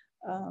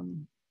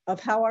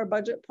how our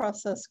budget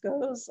process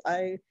goes.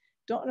 I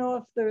don't know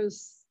if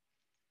there's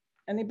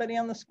anybody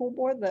on the school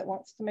board that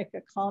wants to make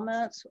a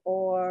comment,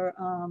 or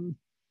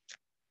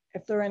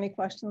if there are any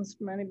questions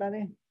from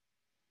anybody.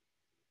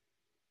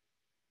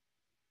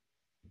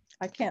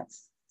 I can't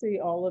see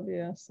all of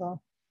you,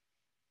 so.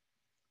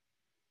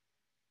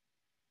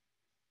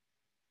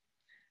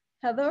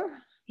 Heather?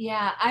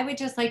 Yeah, I would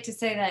just like to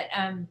say that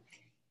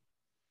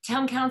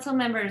town council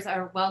members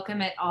are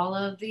welcome at all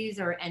of these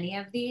or any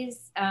of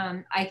these.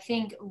 I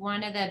think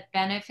one of the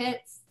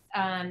benefits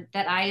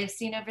that I have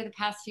seen over the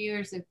past few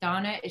years with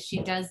Donna is she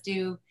does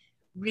do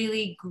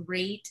really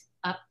great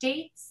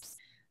updates.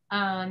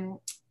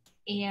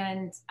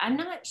 And I'm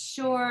not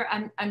sure,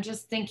 I'm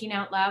just thinking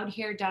out loud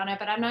here, Donna,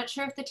 but I'm not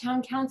sure if the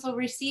town council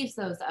receives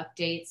those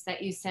updates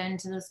that you send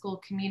to the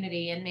school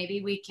community, and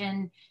maybe we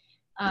can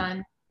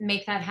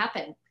make that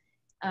happen.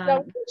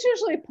 No, we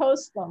usually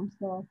post them.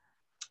 So.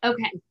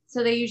 Okay,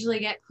 so they usually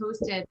get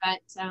posted,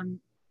 but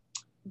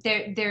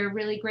they're a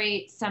really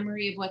great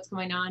summary of what's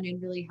going on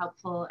and really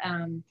helpful.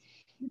 And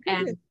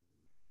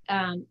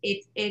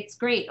it's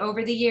great.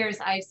 Over the years,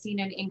 I've seen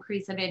an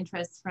increase of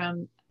interest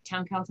from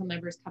town council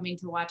members coming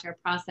to watch our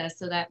process,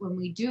 so that when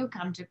we do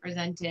come to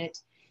present it,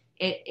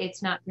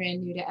 it's not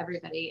brand new to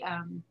everybody.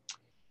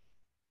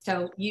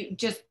 So you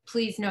just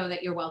please know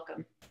that you're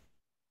welcome.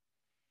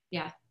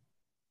 Yeah.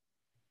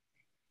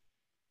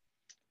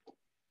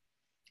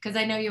 Because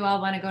I know you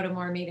all want to go to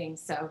more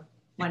meetings, so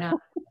why not?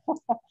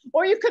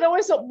 Or you could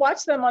always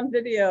watch them on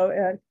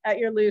video at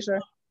your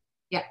leisure.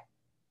 Yeah.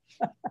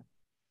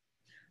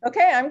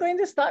 Okay, I'm going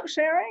to stop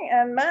sharing,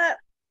 and Matt,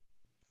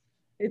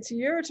 it's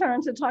your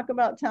turn to talk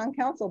about town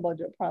council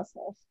budget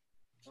process.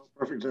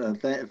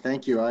 Perfect.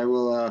 Thank you. I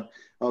will.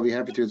 I'll be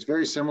happy to. It's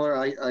very similar.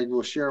 I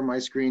will share my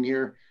screen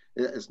here.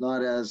 It's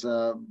not as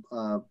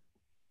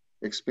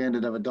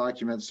expanded of a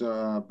document,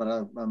 so but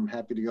I'm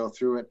happy to go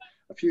through it.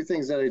 A few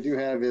things that I do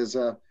have is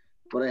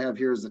what I have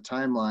here is the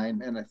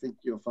timeline, and I think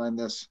you'll find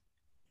this.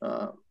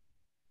 I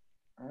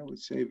would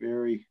say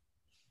very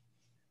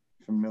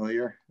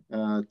familiar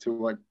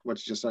to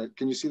what's just.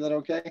 Can you see that?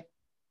 Okay.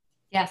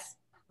 Yes.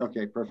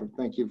 Okay, perfect.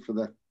 Thank you for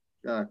the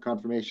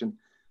confirmation.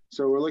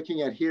 So we're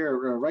looking at here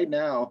right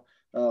now,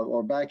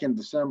 or back in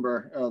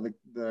December,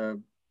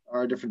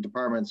 our different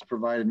departments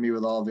provided me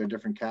with all their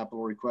different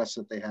capital requests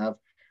that they have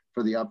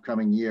for the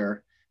upcoming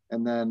year.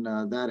 And then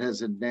that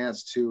has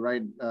advanced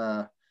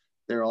to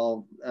they're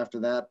all, after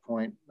that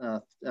point,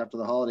 after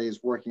the holidays,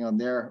 working on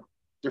their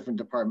different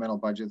departmental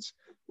budgets,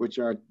 which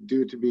are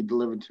due to be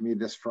delivered to me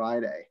this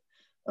Friday.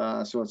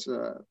 So it's,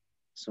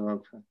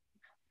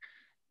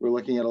 we're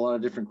looking at a lot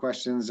of different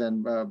questions,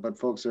 and but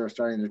folks are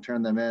starting to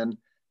turn them in, and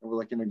we're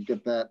looking to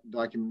get that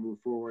document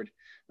moved forward.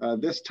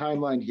 This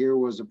timeline here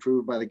was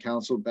approved by the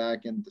council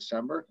back in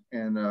December,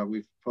 and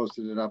we've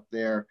posted it up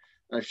there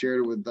I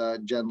shared it with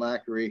Jen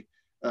Lackery,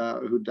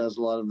 who does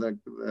a lot of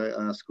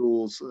the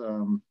schools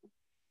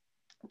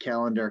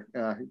calendar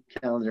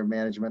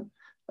management,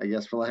 I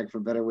guess, for lack of a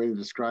better way to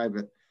describe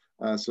it.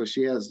 So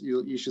she has,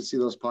 you should see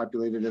those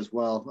populated as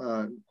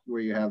well,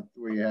 where you have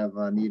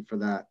need for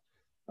that.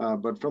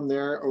 But from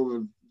there,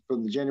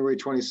 from the January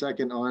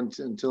 22nd on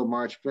until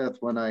March 5th,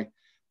 when I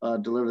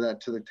deliver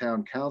that to the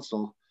town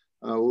council,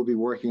 we'll be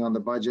working on the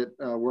budget,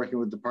 working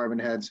with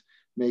department heads,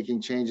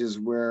 making changes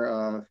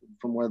where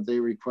from what they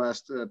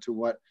request to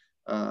what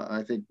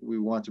I think we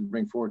want to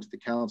bring forward to the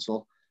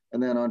council.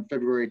 And then on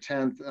February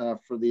 10th,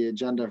 for the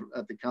agenda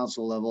at the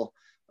council level,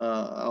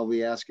 I'll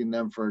be asking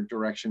them for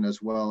direction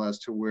as well as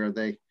to where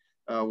they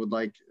would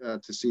like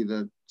to see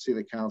the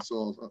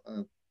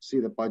council see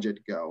the budget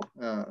go,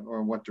 or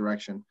in what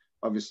direction.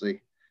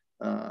 Obviously,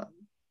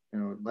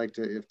 like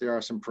to, if there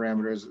are some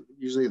parameters.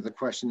 Usually, the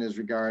question is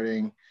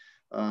regarding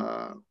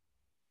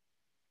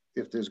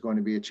if there's going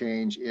to be a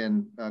change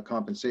in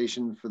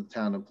compensation for the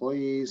town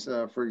employees,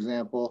 for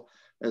example,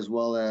 as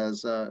well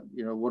as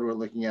what we're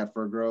looking at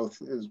for growth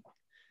is,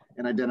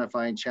 and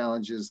identifying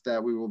challenges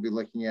that we will be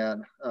looking at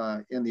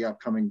in the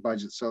upcoming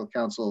budget. So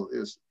council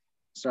is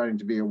starting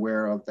to be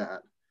aware of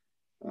that.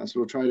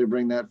 So we'll try to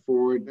bring that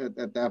forward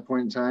at that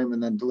point in time,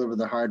 and then deliver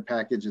the hard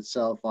package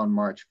itself on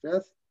March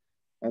 5th.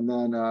 And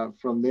then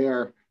from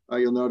there,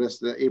 you'll notice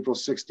that April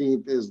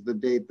 16th is the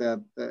date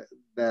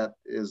that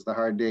is the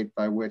hard date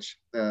by which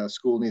the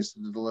school needs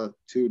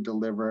to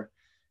deliver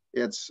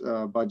its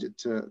budget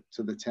to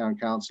the town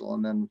council.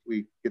 And then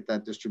we get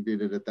that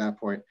distributed at that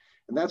point.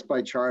 And that's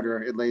by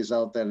charter. It lays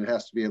out that it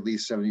has to be at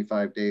least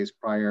 75 days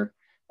prior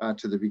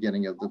to the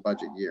beginning of the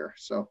budget year.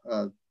 So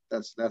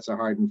that's a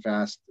hard and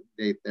fast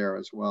date there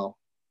as well.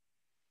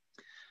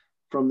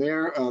 From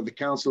there, the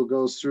council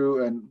goes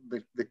through, and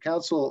the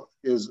council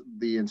is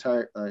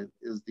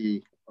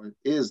the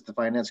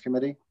finance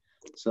committee.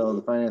 So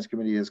the finance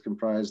committee is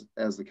comprised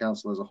as the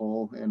council as a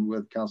whole, and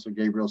with Councilor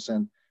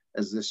Gabrielson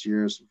as this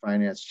year's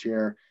finance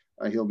chair,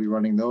 he'll be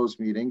running those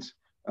meetings.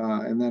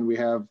 And then we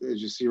have,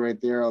 as you see right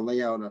there, a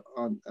layout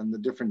on the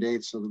different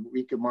dates. So the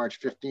week of March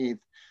 15th,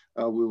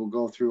 we will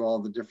go through all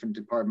the different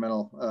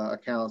departmental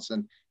accounts,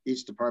 and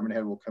each department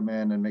head will come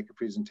in and make a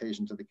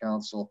presentation to the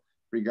council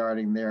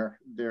regarding their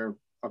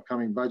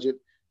upcoming budget,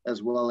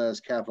 as well as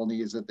capital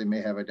needs that they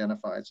may have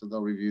identified. So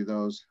they'll review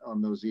those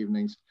on those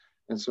evenings.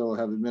 And so we'll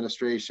have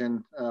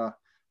administration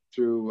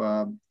through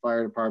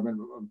fire department,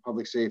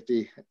 public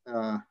safety,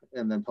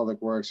 and then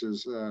public works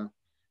is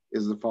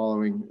the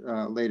following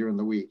later in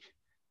the week.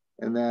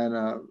 And then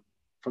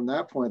from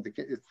that point,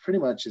 it pretty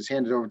much is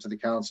handed over to the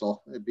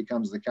council. It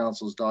becomes the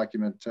council's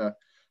document to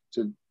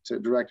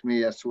direct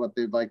me as to what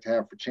they'd like to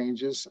have for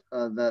changes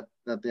that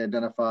they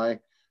identify,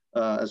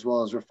 as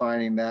well as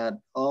refining that,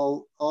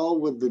 all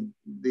with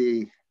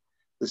the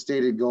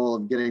stated goal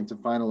of getting to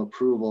final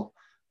approval.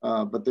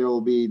 But there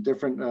will be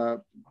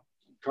different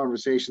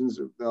conversations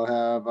they'll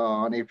have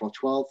on April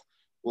 12th.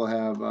 We'll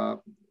have a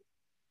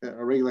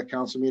regular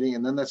council meeting,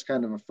 and then that's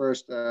kind of a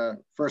first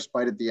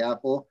bite at the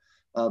apple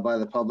by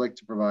the public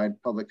to provide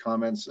public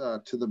comments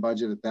to the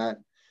budget at that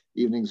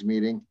evening's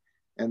meeting.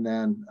 And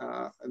then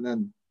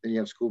you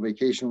have school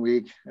vacation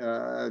week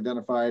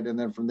identified, and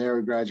then from there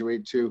we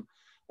graduate to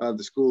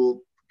the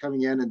school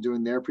coming in and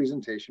doing their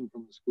presentation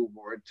from the school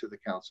board to the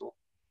council.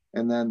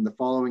 And then the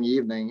following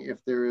evening,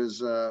 if there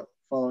is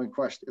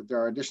if there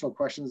are additional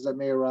questions that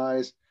may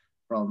arise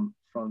from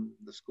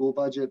the school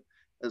budget,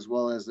 as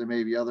well as there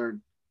may be other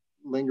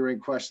lingering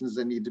questions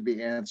that need to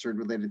be answered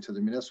related to the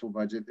municipal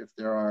budget, if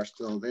there are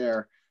still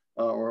there,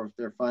 or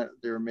if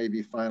there may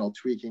be final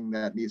tweaking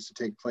that needs to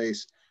take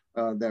place,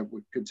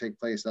 could take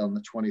place on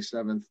the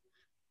 27th,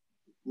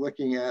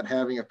 looking at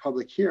having a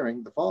public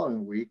hearing the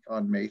following week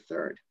on May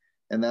 3rd.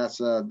 And that's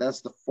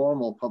the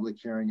formal public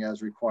hearing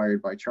as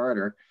required by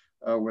charter,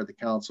 where the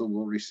council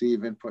will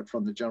receive input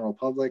from the general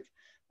public,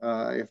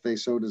 if they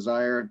so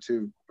desire,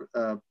 to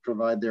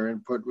provide their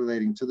input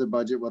relating to the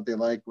budget, what they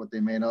like, what they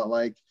may not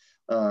like,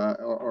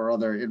 or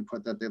other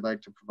input that they'd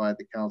like to provide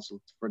the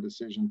council for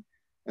decision.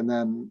 And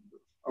then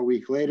a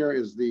week later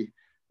is the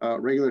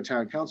regular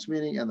town council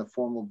meeting and the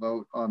formal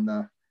vote on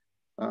the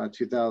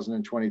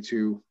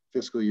 2022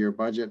 fiscal year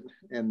budget.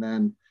 And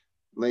then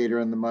later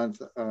in the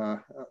month,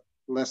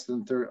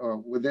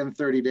 within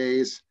 30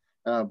 days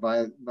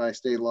by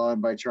state law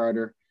and by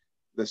charter,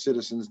 the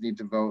citizens need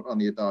to vote on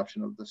the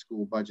adoption of the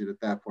school budget at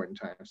that point in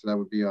time. So that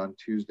would be on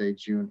Tuesday,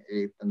 June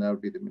 8th, and that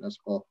would be the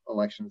municipal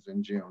elections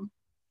in June.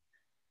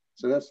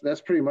 So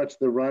that's pretty much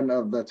the run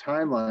of the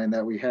timeline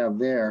that we have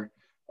there.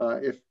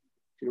 If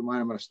you don't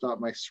mind, I'm going to stop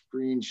my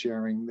screen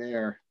sharing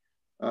there.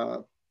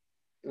 I'll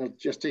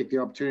just take the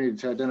opportunity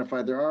to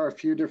identify there are a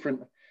few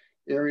different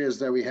areas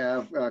that we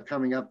have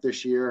coming up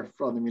this year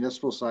from the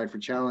municipal side for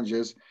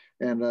challenges.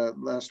 And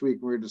last week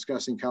we were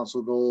discussing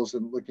council goals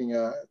and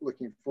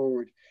looking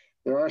forward.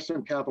 There are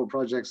some capital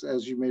projects,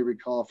 as you may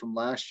recall from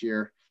last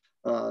year,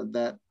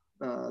 that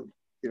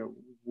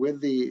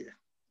with the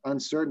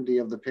uncertainty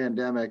of the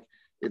pandemic,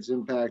 its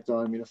impact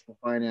on municipal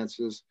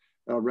finances,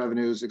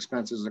 revenues,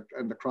 expenses,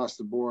 and across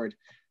the board,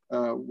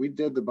 we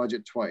did the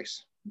budget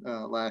twice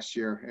last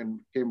year and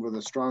came with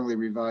a strongly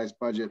revised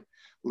budget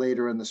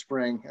later in the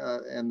spring.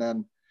 And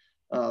then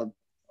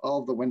all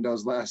of the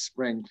windows last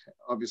spring,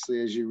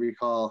 obviously, as you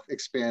recall,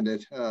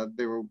 expanded.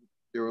 There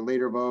were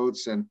later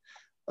votes, and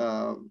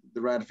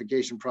the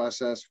ratification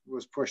process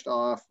was pushed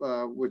off,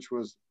 which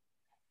was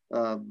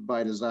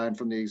by design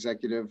from the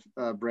executive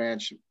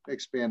branch,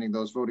 expanding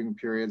those voting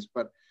periods,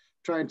 but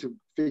trying to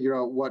figure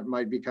out what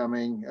might be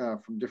coming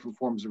from different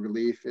forms of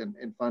relief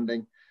and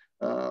funding.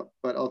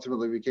 But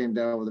ultimately, we came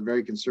down with a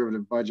very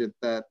conservative budget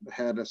that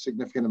had a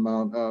significant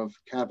amount of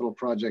capital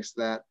projects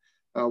that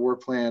were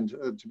planned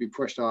to be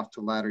pushed off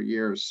to latter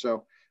years.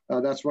 So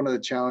that's one of the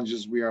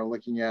challenges we are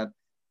looking at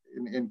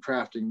in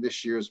crafting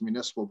this year's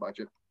municipal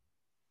budget.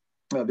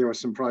 There were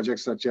some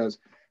projects such as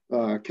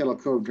Kettle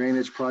Cove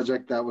drainage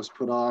project that was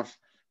put off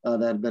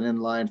that had been in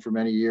line for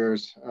many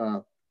years,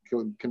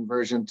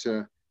 conversion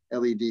to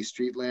LED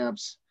street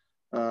lamps,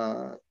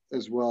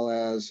 as well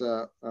as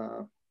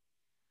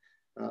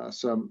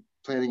some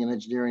planning and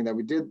engineering that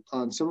we did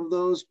on some of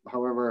those.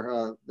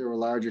 However, there were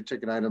larger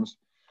ticket items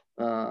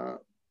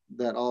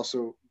that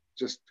also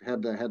just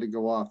had to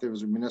go off. There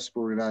was a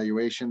municipal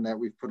revaluation that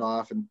we've put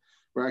off, and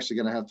we're actually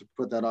going to have to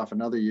put that off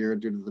another year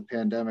due to the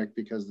pandemic,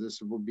 because this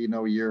will be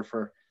no year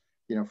for,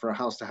 for a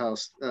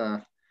house-to-house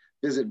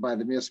visit by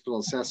the municipal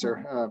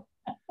assessor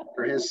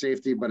for his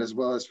safety, but as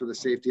well as for the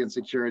safety and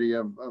security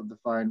of the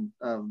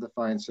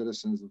fine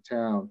citizens of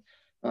town.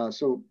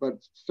 But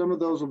some of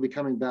those will be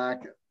coming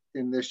back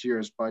in this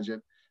year's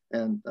budget,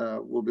 and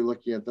we'll be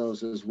looking at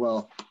those as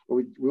well.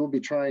 But we'll be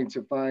trying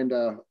to find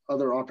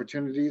other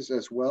opportunities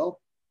as well,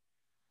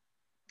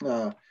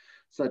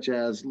 such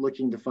as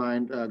looking to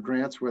find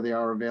grants where they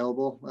are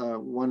available.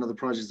 One of the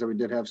projects that we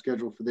did have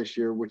scheduled for this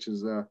year, which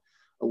is a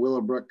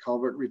Willowbrook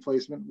culvert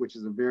replacement, which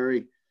is a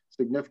very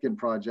significant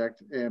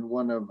project and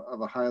one of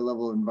a high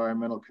level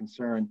environmental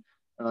concern,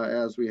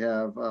 as we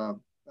have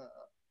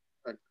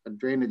a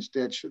drainage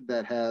ditch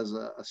that has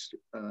a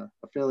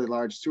fairly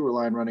large sewer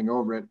line running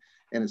over it,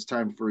 and it's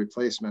time for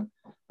replacement.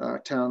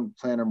 Town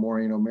planner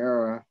Maureen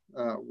O'Mara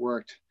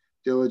worked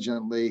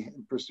diligently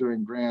in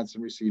pursuing grants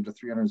and received a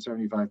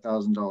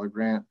 $375,000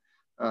 grant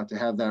to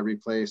have that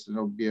replaced, and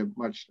it'll be a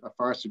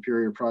far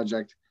superior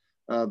project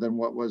than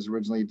what was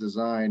originally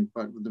designed,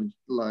 but with the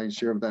lion's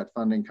share of that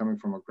funding coming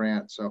from a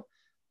grant. So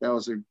that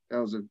was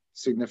a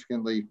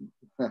significantly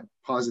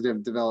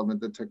positive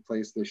development that took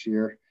place this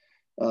year.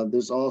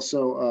 There's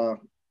also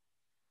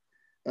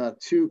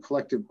 2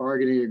 collective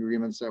bargaining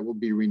agreements that will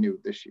be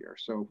renewed this year.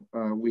 So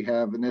we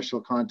have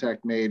initial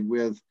contact made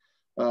with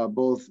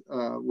both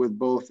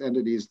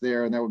entities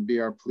there, and that would be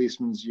our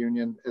policemen's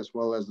union as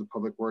well as the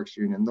public works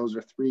union. Those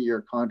are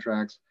 3-year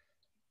contracts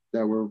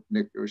that were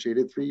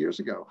negotiated 3 years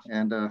ago,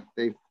 and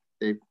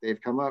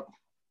they've come up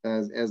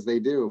as they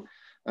do.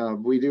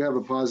 We do have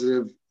a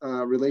positive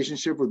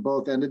relationship with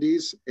both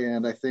entities,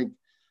 and I think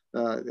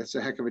it's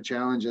a heck of a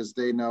challenge, as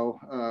they know,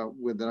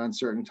 with the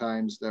uncertain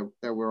times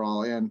that we're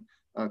all in,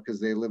 because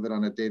they live it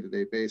on a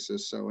day-to-day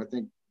basis. So I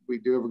think we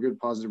do have a good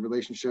positive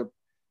relationship.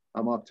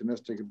 I'm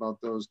optimistic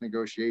about those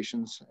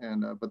negotiations,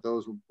 and but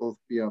those will both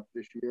be up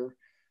this year.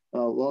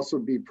 We'll also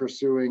be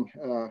pursuing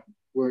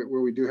where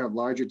we do have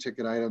larger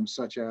ticket items,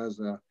 such as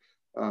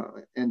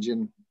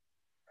engine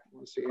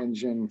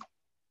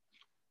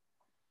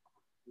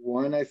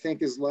 1, I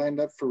think, is lined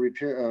up for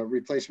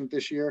replacement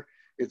this year.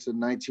 It's a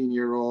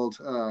 19-year-old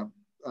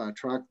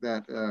truck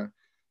that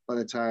by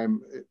the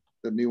time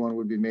the new one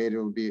would be made, it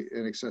will be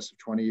in excess of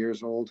 20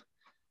 years old.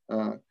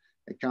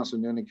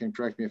 Councilor Noonan can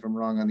correct me if I'm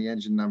wrong on the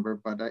engine number,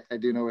 but I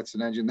do know it's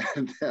an engine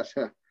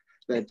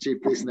that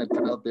Chief Gleason had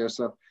put out there.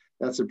 So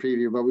that's a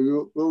preview, but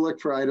we'll look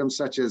for items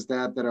such as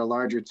that are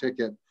larger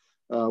ticket.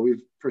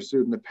 We've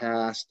pursued in the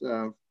past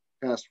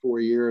 4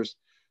 years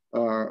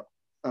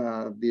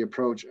the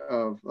approach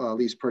of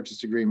lease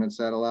purchase agreements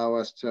that allow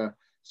us to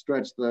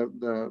stretch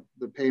the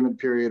payment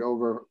period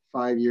over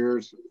 5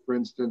 years, for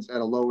instance,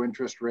 at a low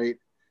interest rate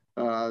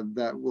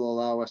that will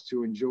allow us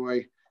to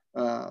enjoy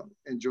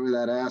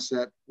that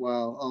asset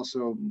while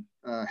also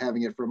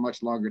having it for a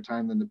much longer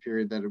time than the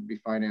period that it would be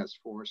financed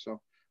for.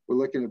 So we're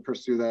looking to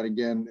pursue that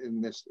again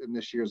in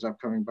this year's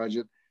upcoming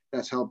budget.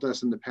 That's helped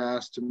us in the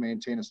past to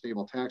maintain a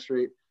stable tax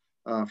rate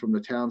from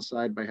the town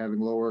side by having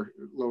lower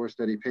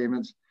steady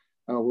payments.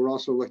 We're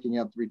also looking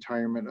at the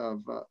retirement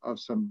of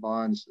some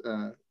bonds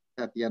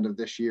at the end of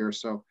this year.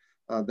 So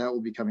that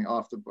will be coming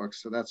off the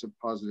books. So that's a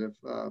positive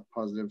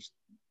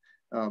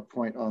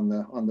point on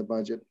the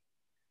budget.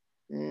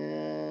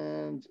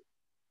 And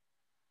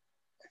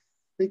I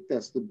think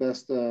that's the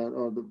best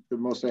or the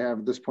most I have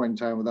at this point in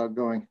time without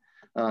going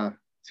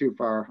too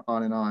far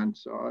on and on.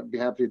 So I'd be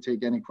happy to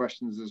take any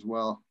questions as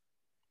well.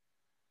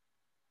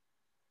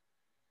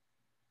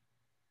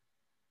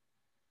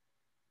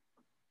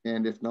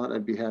 And if not,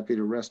 I'd be happy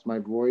to rest my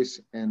voice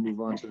and move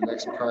on to the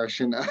next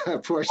portion of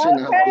the, so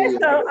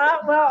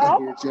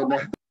the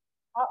agenda.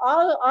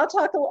 I'll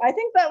talk. I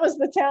think that was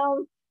the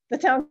town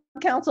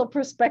council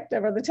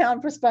perspective, or the town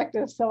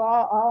perspective. So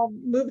I'll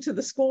move to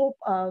the school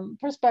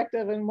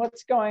perspective and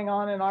what's going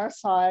on in our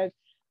side.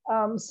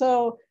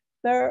 So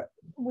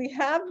we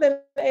have been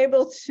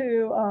able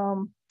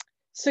to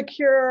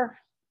secure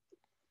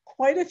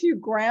quite a few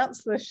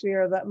grants this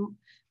year that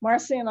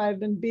Marcy and I have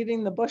been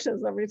beating the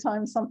bushes. Every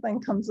time something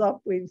comes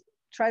up, we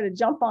try to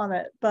jump on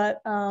it.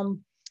 But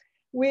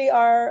we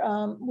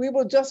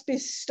will just be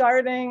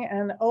starting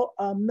a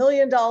 $1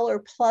 million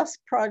plus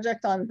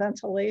project on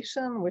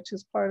ventilation, which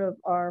is part of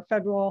our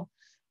federal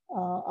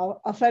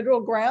a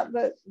federal grant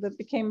that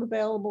became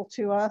available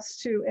to us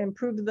to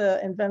improve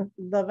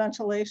the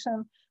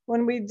ventilation.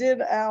 When we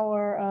did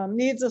our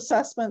needs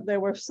assessment, there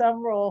were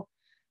several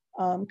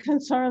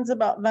concerns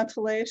about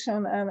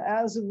ventilation, and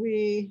as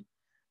we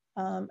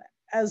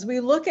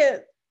look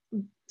at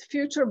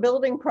future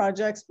building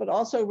projects, but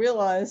also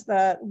realize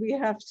that we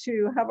have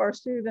to have our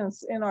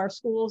students in our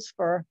schools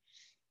for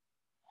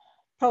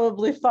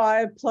probably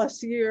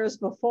 5+ years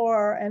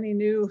before any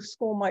new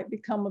school might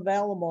become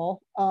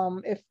available,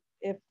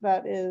 if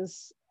that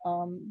is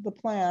the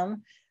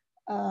plan.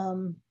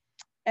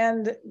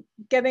 And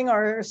getting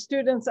our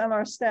students and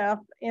our staff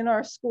in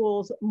our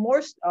schools,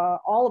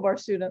 all of our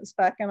students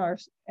back in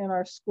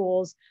our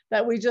schools,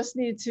 that we just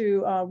need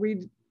to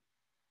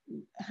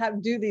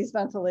do these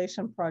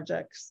ventilation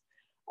projects.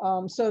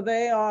 So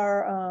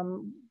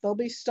they'll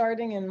be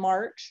starting in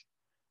March.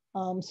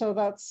 So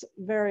that's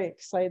very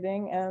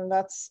exciting, and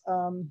that's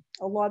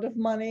a lot of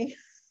money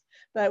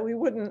that we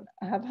wouldn't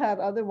have had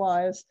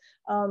otherwise.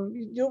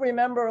 You'll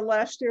remember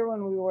last year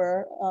when we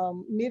were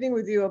meeting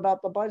with you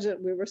about the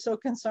budget, we were so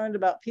concerned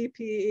about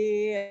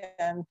PPE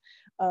and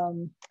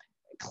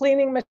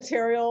cleaning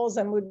materials,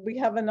 and would we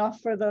have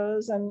enough for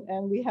those?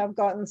 And we have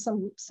gotten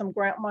some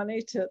grant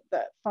money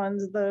that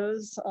funds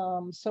those.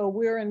 So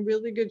we're in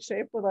really good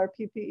shape with our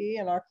PPE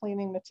and our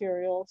cleaning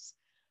materials.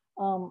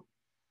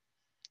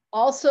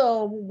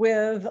 Also,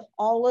 with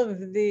all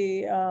of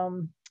the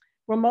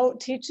remote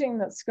teaching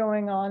that's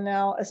going on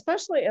now,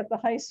 especially at the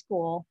high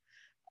school,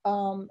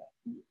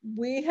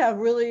 we have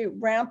really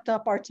ramped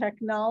up our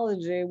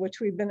technology, which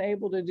we've been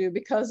able to do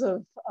because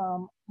of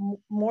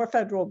more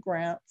federal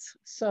grants.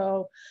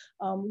 So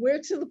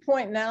we're to the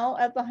point now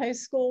at the high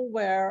school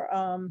where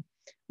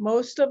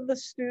most of the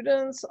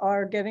students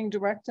are getting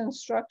direct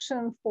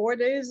instruction 4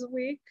 days a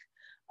week.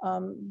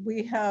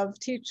 We have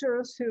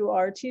teachers who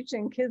are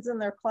teaching kids in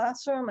their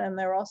classroom, and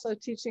they're also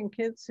teaching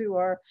kids who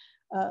are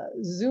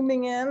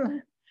Zooming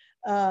in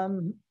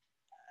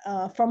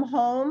from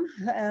home.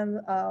 And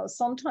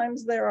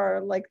sometimes there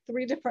are like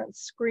 3 different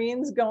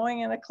screens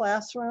going in a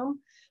classroom,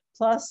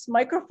 plus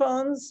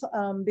microphones,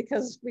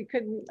 because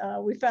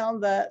we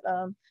found that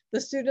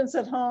the students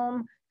at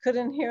home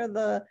couldn't hear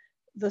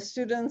the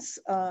students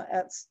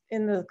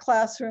in the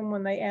classroom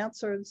when they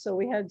answered. So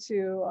we had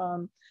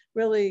to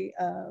really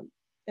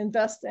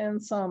invest in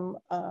some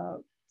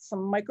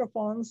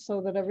microphones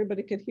so that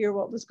everybody could hear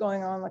what was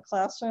going on in the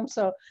classroom.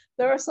 So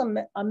there are some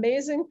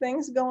amazing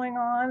things going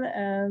on,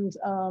 and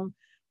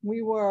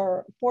we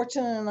were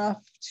fortunate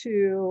enough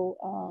to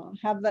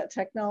have that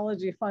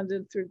technology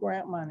funded through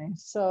grant money.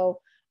 So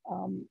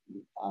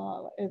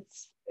it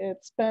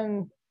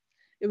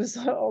was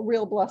a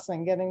real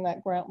blessing getting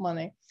that grant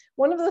money.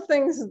 One of the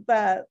things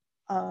that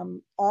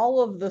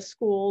all of the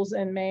schools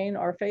in Maine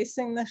are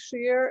facing this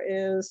year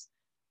is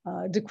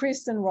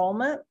decreased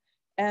enrollment.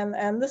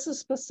 And this is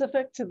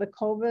specific to the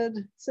COVID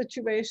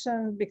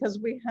situation, because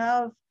we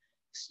have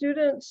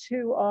students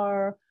who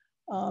are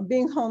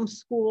being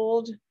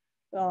homeschooled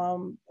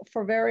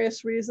for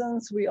various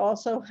reasons. We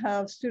also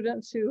have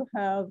students who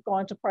have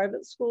gone to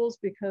private schools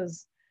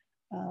because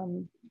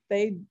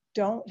they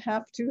don't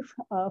have to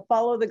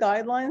follow the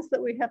guidelines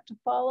that we have to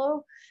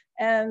follow.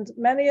 And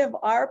many of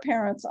our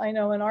parents, I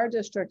know in our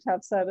district,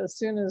 have said as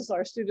soon as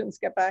our students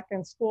get back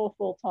in school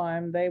full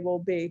time, they will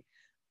be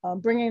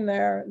bringing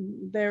their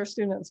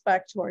students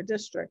back to our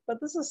district.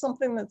 But this is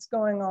something that's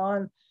going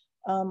on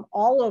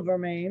all over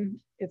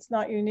Maine. It's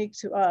not unique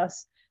to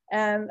us.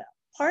 And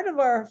part of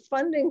our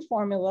funding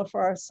formula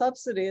for our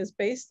subsidy is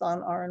based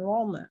on our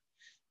enrollment.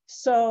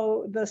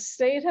 So the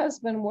state has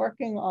been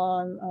working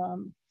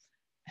on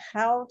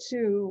how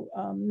to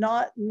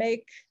not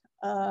make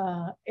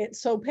it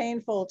so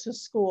painful to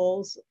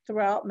schools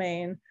throughout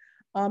Maine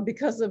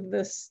because of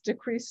this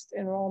decreased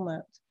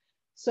enrollment.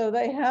 So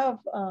they have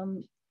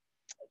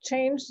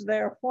changed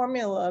their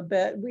formula a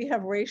bit. We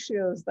have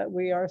ratios that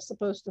we are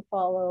supposed to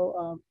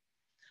follow.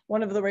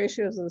 One of the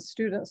ratios is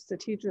students to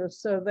teachers.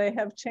 So they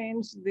have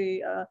changed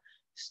the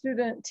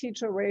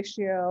student-teacher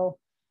ratio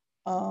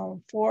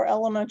for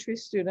elementary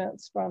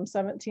students from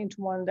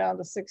 17:1 down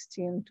to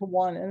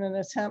 16:1 in an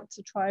attempt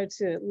to try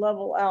to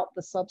level out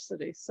the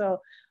subsidy. So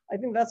I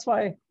think that's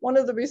why one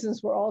of the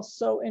reasons we're all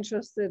so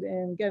interested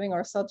in getting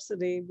our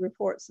subsidy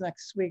reports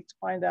next week, to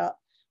find out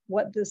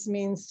what this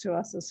means to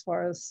us as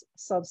far as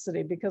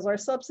subsidy, because our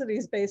subsidy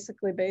is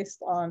basically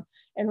based on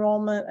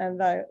enrollment and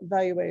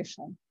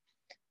valuation.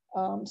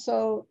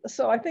 So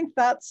I think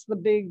that's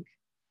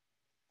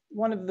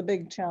one of the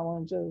big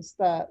challenges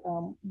that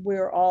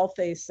we're all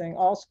facing,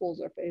 all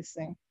schools are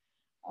facing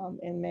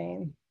in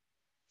Maine.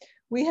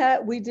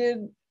 We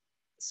did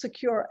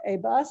secure a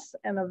bus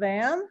and a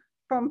van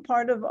from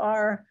part of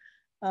our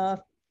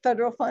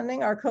federal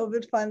funding, our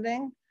COVID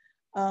funding.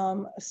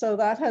 So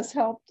that has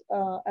helped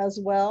as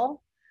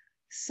well.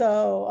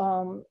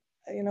 So,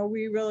 you know,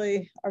 we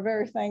really are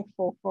very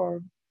thankful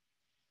for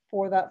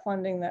that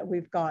funding that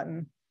we've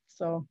gotten.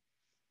 So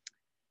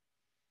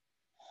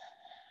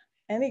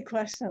any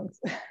questions?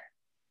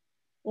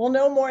 We'll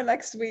know more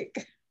next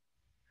week.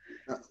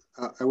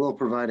 I will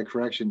provide a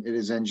correction. It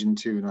is engine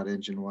 2, not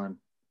engine 1.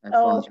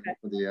 Oh, okay.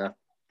 For the,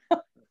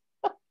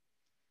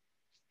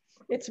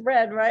 it's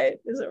red, right?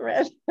 Is it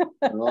red?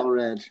 they're all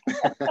red.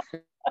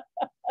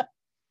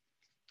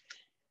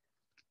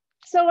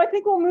 So I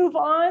think we'll move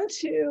on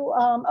to,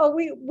 oh,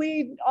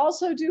 we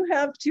also do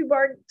have 2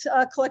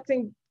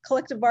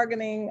 collective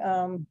bargaining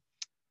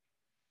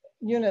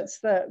units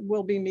that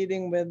we'll be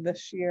meeting with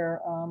this year.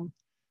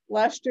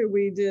 Last year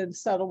we did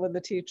settle with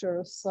the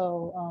teachers,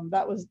 so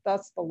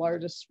that's the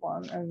largest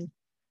one, and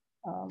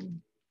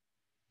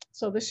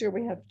so this year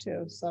we have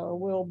 2. So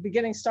we'll be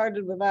getting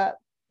started with that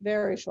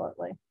very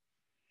shortly.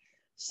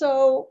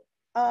 So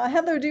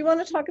Heather, do you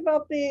want to talk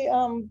about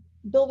the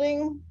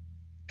building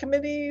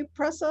committee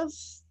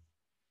process?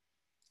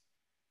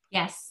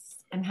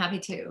 Yes, I'm happy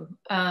to.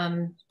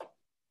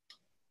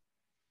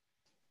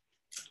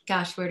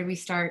 Gosh, where do we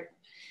start?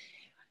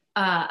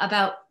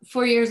 About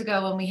 4 years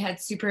ago, when we had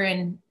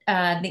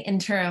the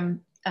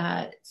interim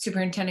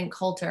superintendent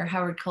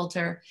Howard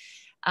Coulter,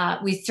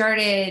 we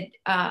started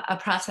a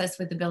process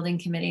with the building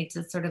committee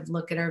to sort of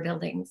look at our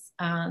buildings.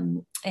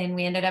 And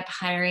we ended up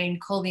hiring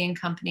Colby and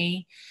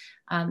Company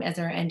as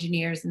our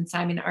engineers and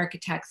Simon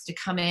Architects to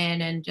come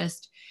in and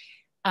just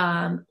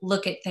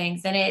look at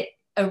things. And it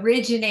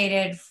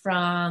originated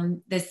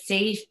from the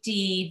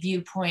safety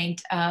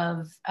viewpoint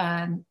of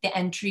the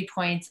entry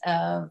points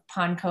of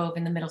Pond Cove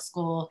in the middle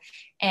school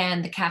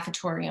and the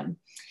cafetorium,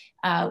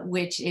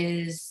 which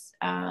is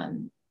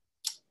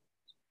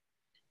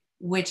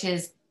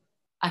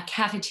a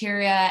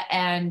cafeteria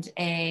and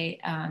a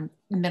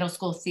middle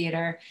school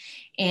theater.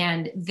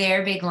 And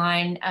their big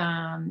line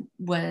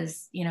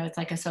was, you know, it's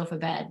like a sofa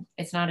bed.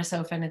 It's not a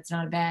sofa and it's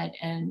not a bed,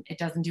 and it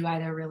doesn't do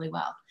either really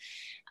well.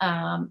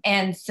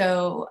 And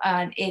so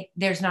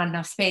there's not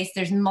enough space.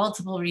 There's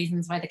multiple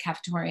reasons why the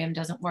cafetorium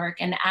doesn't work.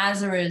 And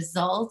as a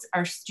result,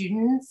 our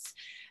students,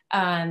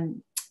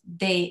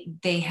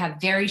 they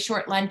have very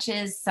short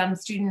lunches. Some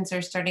students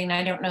are starting,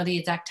 I don't know the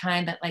exact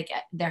time, but like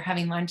they're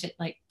having lunch at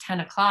like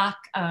 10 o'clock.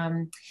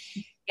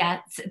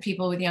 Yeah,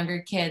 people with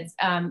younger kids.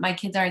 My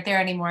kids aren't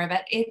there anymore,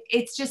 but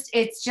it's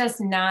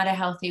just not a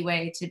healthy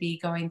way to be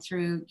going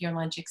through your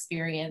lunch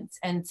experience.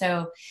 And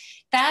so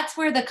that's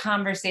where the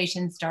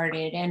conversation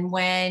started. And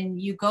when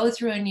you go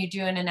through and you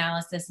do an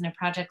analysis in a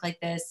project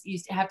like this, you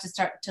have to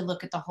start to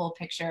look at the whole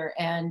picture.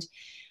 And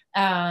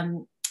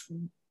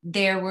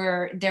there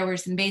were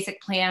some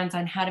basic plans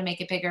on how to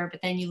make it bigger,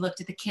 but then you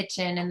looked at the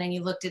kitchen, and then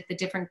you looked at the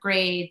different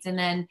grades, and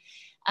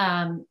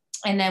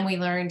then we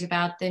learned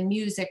about the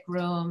music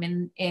room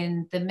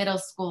in the middle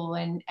school,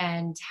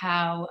 and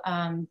how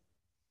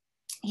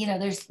you know,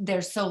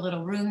 there's so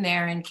little room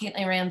there. And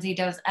Caitlin Ramsey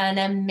does an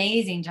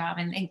amazing job,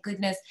 and thank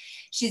goodness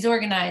she's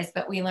organized.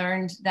 But we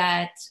learned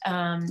that,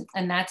 and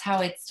that's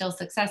how it's still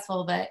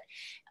successful, but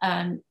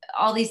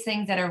all these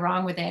things that are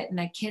wrong with it, and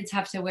the kids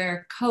have to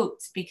wear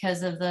coats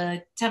because of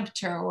the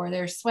temperature, or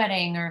they're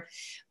sweating or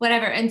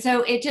whatever. And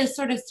so it just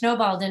sort of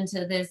snowballed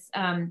into this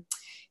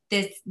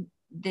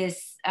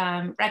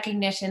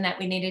recognition that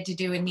we needed to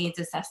do a needs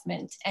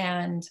assessment.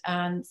 And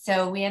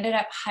so we ended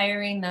up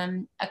hiring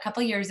them a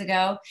couple years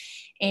ago,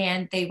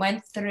 and they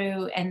went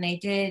through and they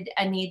did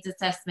a needs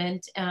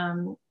assessment.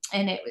 And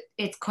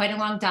it's quite a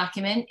long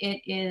document.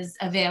 It is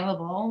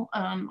available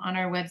on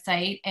our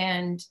website,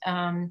 and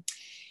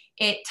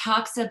it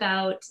talks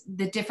about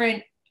the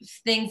different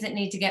things that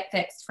need to get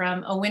fixed,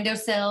 from a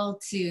windowsill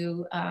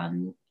to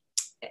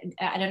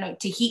I don't know,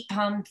 to heat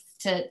pumps,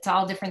 to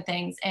all different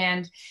things.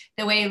 And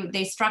the way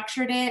they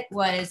structured it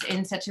was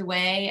in such a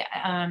way,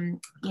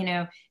 you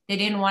know, they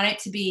didn't want it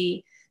to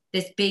be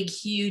this big,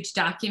 huge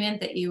document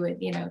that you would,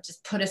 you know,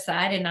 just put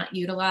aside and not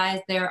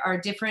utilize. There are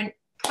different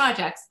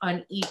projects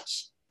on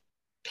each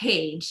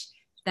page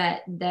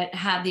that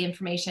have the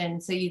information,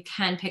 so you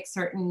can pick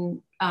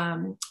certain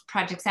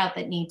projects out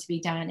that need to be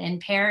done. And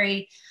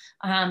Perry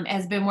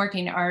has been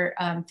working, our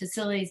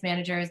facilities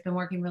manager has been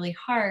working really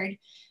hard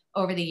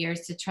over the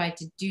years to try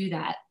to do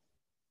that.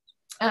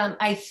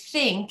 I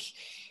think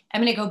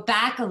I'm going to go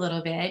back a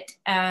little bit.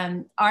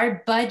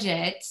 Our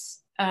budget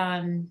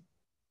many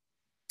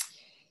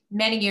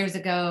years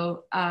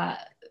ago,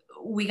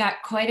 we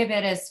got quite a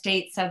bit of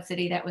state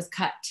subsidy that was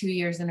cut 2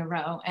 years in a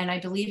row. And I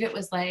believe it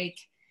was like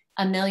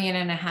 $1.5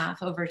 million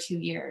over 2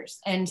 years.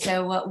 And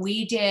so what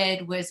we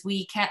did was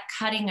we kept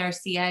cutting our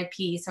CIP,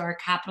 so our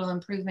capital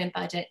improvement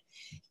budget,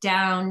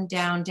 down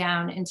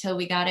until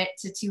we got it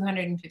to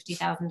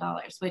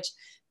 $250,000, which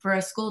for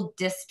a school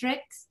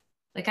district,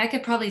 like I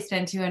could probably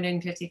spend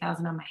 $250,000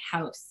 on my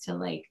house to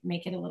like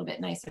make it a little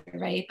bit nicer,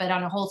 right? But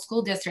on a whole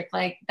school district,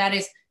 like that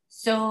is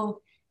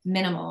so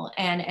minimal.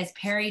 And as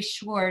Perry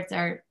Schwartz,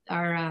 our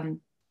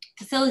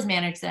facilities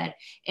manager, said,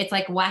 it's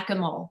like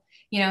whack-a-mole.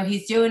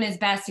 he's doing his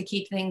best to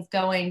keep things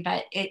going,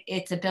 but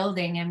it's a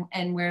building,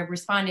 and we're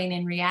responding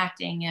and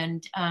reacting.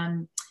 And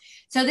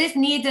so this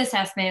needs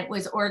assessment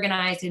was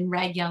organized in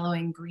red, yellow,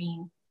 and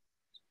green.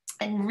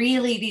 And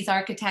really, these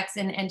architects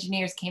and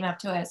engineers came up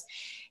to us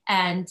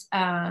and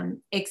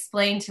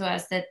explained to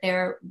us that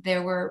there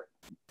were,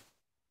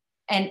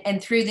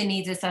 and through the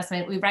needs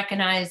assessment, we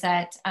recognize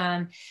that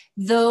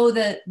though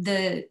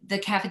the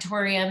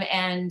cafetorium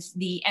and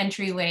the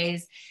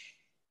entryways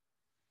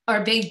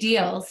are big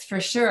deals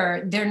for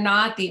sure, they're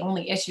not the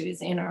only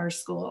issues in our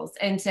schools.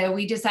 And so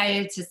we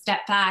decided to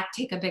step back,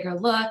 take a bigger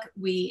look.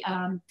 We,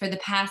 for the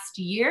past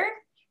year,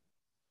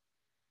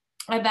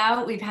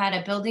 we've had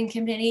a building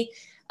committee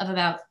of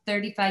about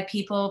 35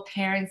 people,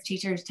 parents,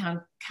 teachers,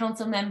 town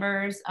council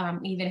members.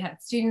 We even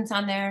had students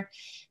on there,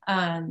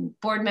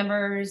 board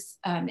members,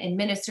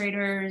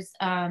 administrators,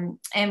 and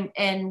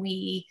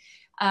we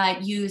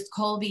used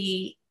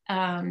Colby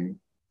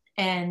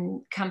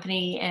and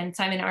company and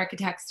Simon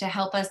Architects to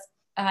help us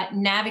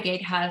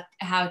navigate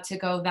how to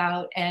go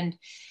about. And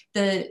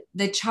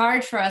the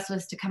charge for us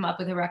was to come up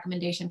with a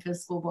recommendation for the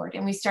school board.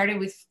 And we started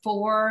with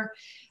 4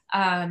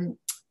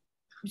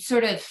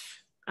 sort of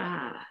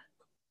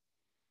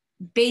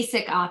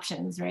basic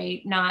options,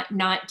 right?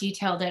 Not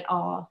detailed at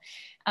all,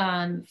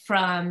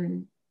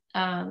 from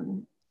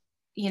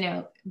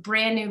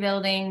brand new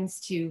buildings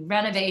to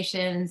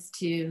renovations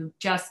to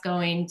just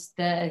going to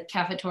the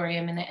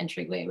cafetorium and the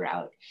entryway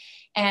route.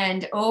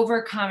 And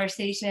over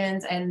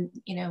conversations, and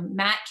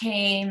Matt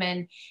came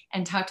and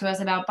talked to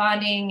us about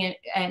bonding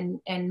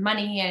and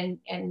money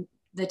and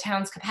the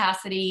town's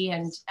capacity,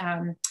 and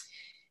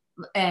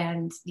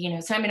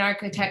Simon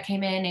Architect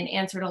came in and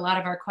answered a lot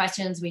of our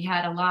questions. We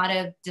had a lot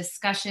of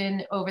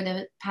discussion over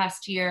the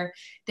past year.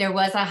 There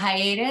was a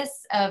hiatus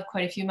of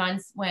quite a few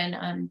months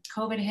when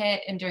COVID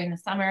hit and during the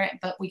summer,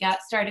 but we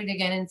got started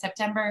again in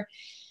September,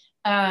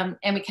 and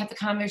we kept the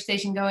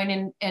conversation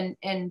going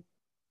and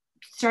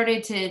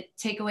started to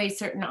take away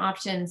certain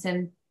options.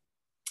 And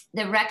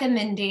the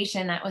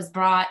recommendation that was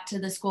brought to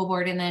the school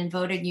board and then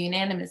voted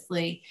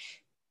unanimously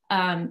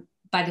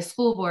by the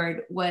school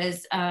board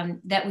was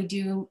that we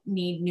do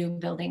need new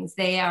buildings.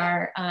 They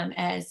are,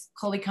 as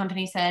Colby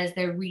Company says,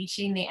 they're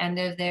reaching the end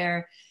of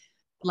their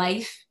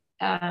life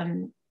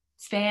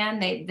span.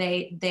 They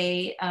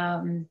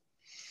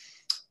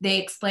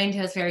explained to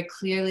us very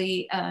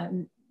clearly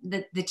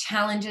the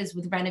challenges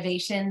with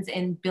renovations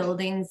in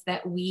buildings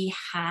that we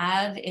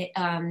have.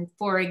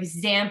 For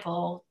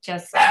example,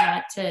 just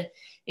not to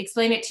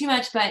explain it too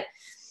much, but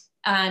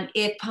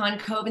if Pond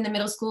Cove in the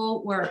middle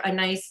school were a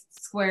nice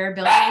square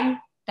building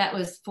that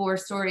was 4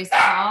 stories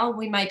tall,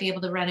 we might be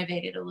able to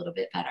renovate it a little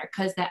bit better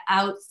because the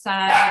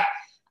outside,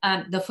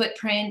 the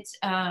footprint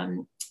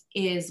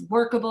is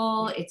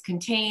workable, it's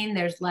contained,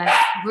 there's less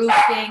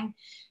roofing.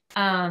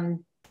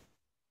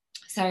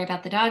 Sorry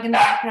about the dog in the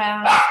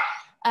background.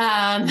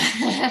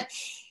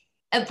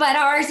 But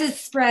ours is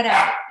spread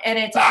out and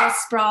it's all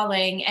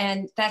sprawling,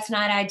 and that's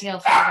not ideal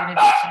for the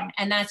renovation.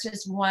 And that's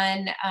just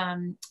one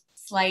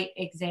slight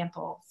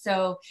example.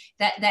 So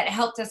that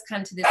helped us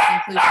come to this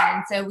conclusion.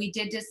 And so we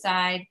did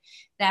decide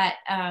that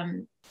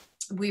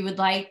we would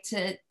like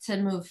to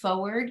move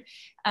forward.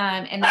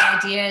 And the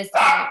idea is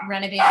to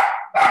renovate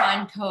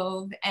Pond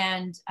Cove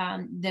and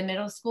the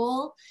middle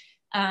school.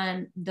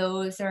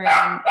 Those are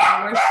in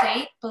worse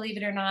shape, believe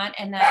it or not.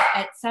 And that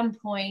at some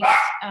point,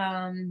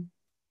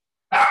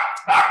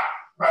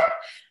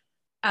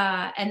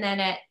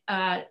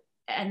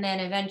 and then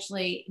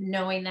eventually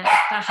knowing that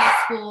the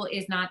high school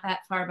is not that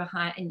far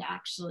behind,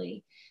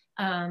 actually.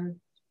 I'm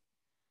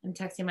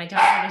texting my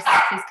daughter to say,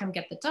 please come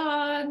get the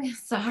dog.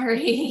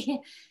 Sorry.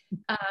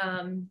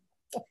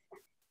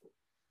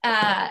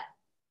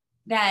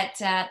 That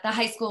the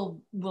high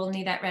school will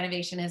need that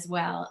renovation as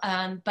well.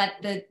 But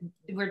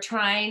we're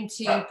trying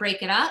to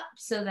break it up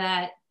so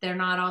that they're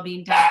not all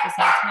being done at the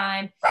same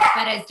time.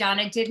 But as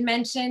Donna did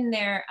mention,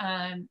 there,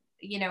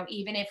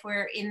 even if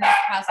we're in this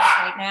process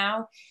right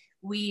now,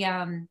 we,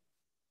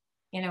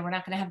 we're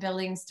not going to have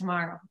buildings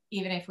tomorrow,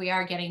 even if we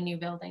are getting new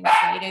buildings,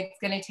 right? It's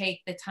going to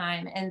take the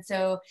time. And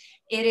so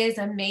it is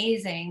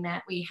amazing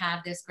that we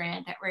have this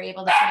grant, that we're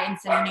able to put in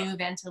some new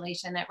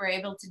ventilation, that we're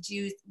able to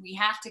do, we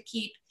have to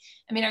keep,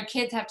 our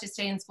kids have to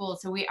stay in school.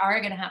 So we are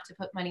going to have to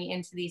put money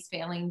into these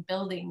failing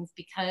buildings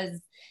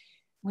because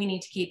we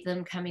need to keep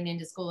them coming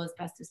into school as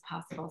best as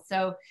possible.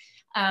 So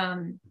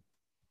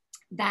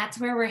that's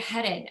where we're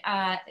headed.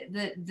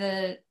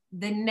 The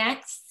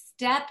next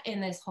step in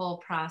this whole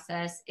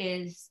process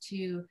is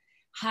to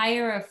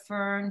hire a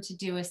firm to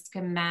do a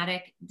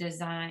schematic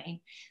design,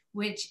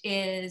 which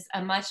is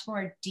a much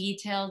more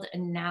detailed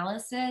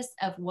analysis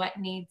of what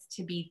needs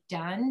to be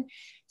done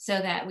so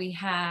that we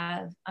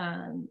have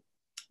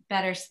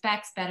better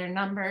specs, better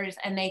numbers,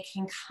 and they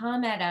can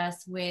come at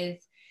us with,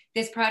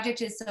 this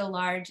project is so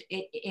large,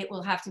 it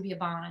will have to be a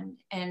bond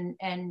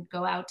and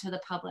go out to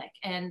the public.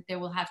 And there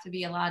will have to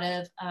be a lot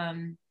of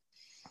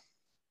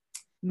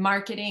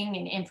marketing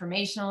and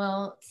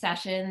informational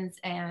sessions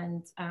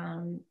and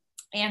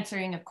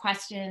answering of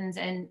questions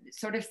and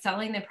sort of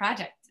selling the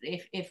project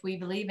if we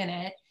believe in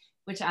it,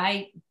 which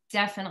I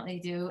definitely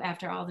do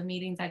after all the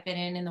meetings I've been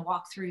in and the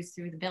walkthroughs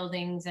through the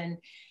buildings. And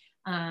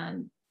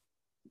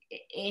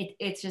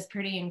it's just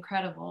pretty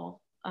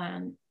incredible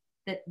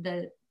that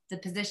the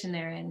position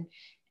they're in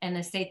and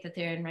the state that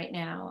they're in right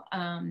now.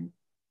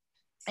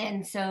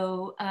 And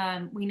so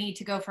we need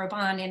to go for a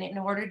bond. And in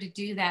order to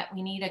do that,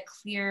 we need a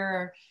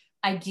clear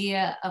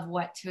idea of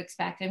what to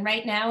expect. And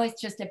right now it's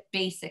just a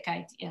basic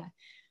idea.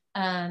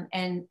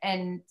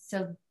 And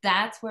so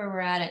that's where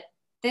we're at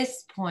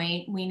this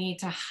point. We need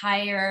to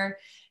hire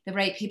the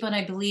right people. And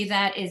I believe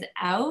that is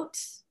out.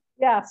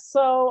 Yeah,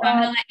 so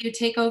I'm gonna let you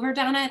take over,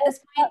 Donna, at this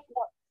point.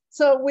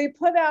 So we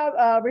put out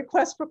a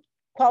request for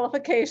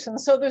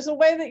qualifications. So there's a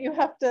way that you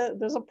have to,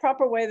 there's a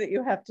proper way that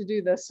you have to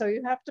do this. So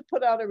you have to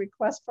put out a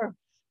request for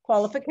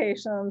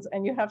qualifications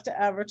and you have to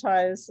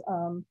advertise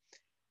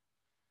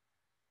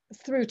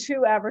through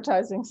 2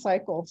 advertising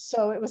cycles.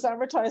 So it was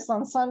advertised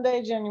on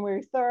Sunday,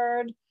 January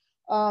 3rd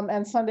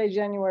and Sunday,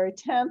 January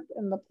 10th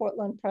in the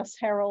Portland Press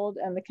Herald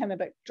and the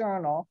Kennebec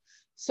Journal.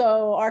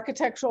 So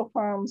architectural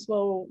firms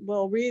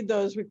will read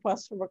those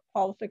requests for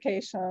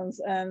qualifications,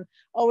 and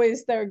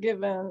always they're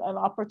given an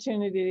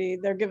opportunity,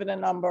 they're given a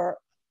number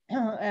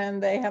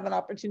and they have an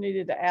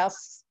opportunity to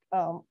ask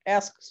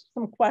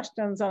some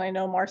questions. And I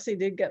know Marcy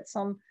did get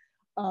some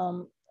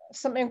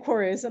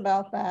inquiries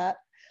about that.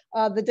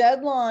 The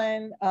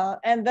deadline,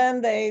 and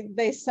then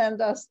they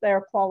send us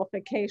their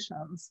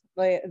qualifications,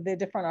 the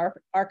different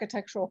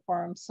architectural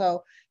firms.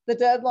 So the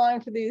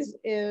deadline for these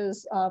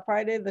is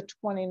Friday the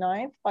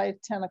 29th by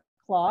 10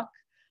 o'clock.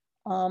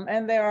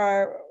 And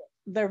they're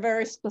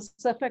very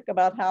specific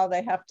about how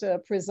they have to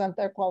present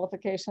their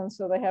qualifications.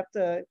 So they have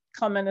to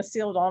come in a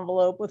sealed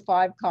envelope with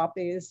 5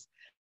 copies.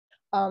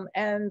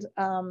 Then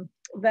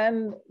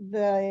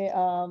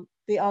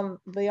the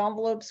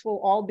envelopes will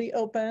all be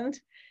opened,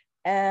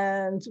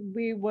 and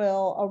we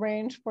will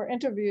arrange for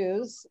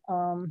interviews.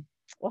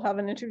 We'll have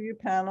an interview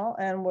panel,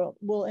 and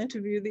we'll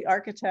interview the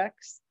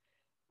architects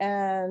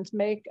and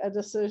make a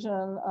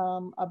decision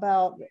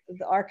about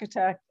the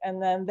architect,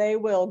 and then they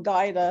will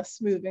guide us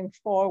moving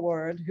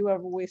forward.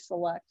 Whoever we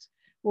select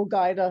will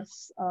guide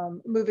us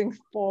moving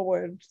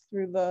forward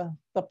through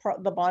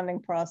the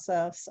bonding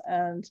process.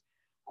 And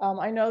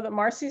I know that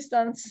Marcy's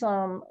done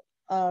some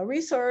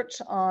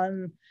research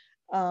on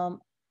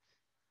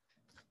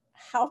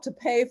how to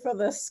pay for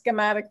the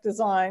schematic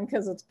design,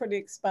 because it's pretty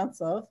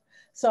expensive.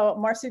 So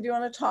Marcy, do you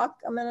want to talk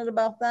a minute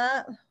about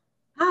that?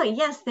 Oh,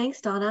 yes,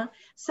 thanks, Donna.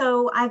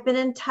 So I've been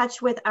in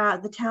touch with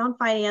the town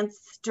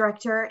finance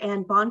director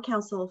and bond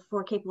counsel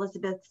for Cape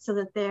Elizabeth, so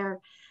that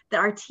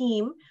our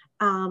team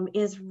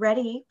is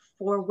ready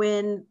for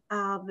when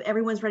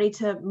everyone's ready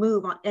to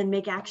move on and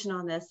make action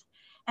on this.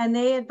 And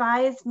they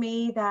advised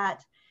me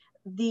that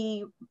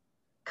the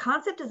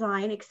concept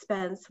design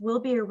expense will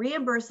be a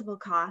reimbursable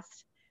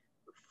cost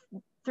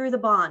through the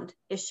bond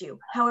issue.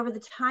 However, the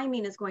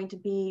timing is going to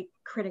be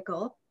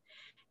critical.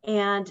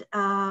 And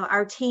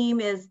our team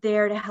is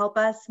there to help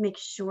us make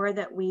sure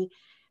that we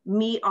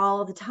meet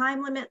all of the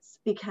time limits,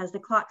 because the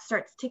clock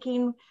starts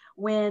ticking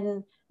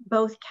when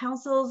both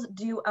councils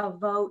do a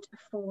vote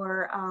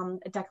for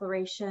a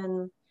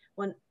declaration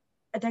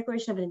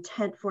of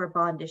intent for a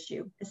bond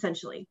issue,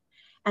 essentially.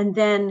 And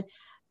then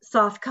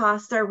soft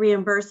costs are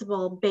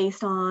reimbursable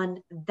based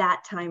on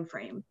that time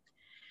frame.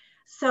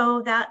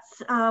 So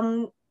that's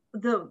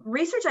the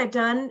research I've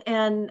done,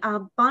 and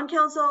bond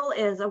counsel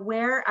is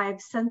aware. I've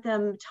sent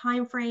them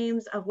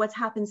timeframes of what's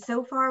happened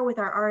so far with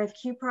our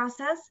RFQ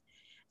process,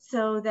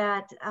 so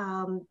that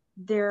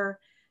they're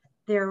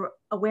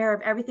aware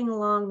of everything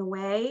along the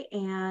way,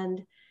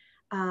 and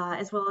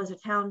as well as a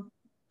town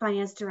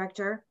finance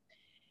director.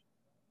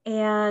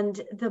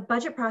 And the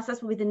budget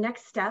process will be the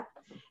next step,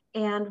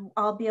 and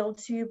I'll be able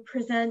to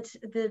present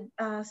the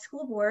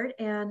school board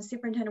and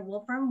Superintendent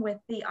Wolfram with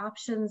the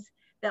options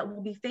that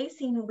we'll be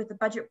facing with the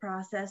budget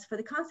process for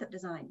the concept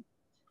design.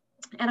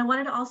 And I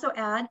wanted to also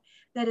add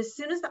that as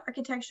soon as the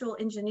architectural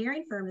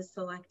engineering firm is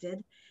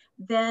selected,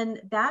 then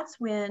that's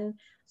when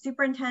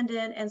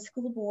superintendent and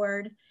school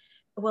board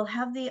will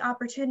have the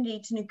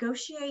opportunity to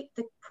negotiate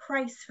the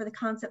price for the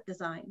concept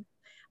design.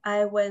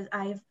 I've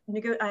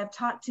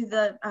talked to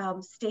the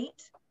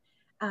state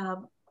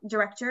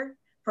director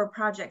for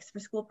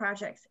school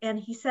projects, and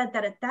he said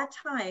that at that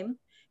time,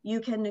 you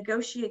can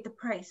negotiate the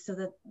price so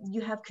that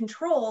you have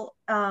control,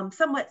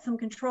 some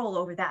control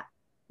over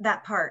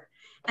that part.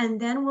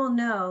 And then we'll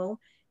know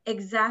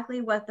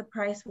exactly what the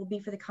price will be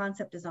for the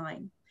concept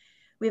design.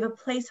 We have a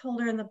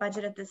placeholder in the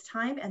budget at this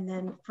time. And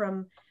then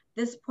from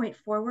this point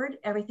forward,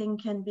 everything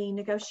can be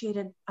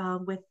negotiated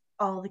with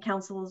all the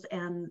councils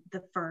and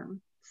the firm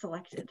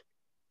selected.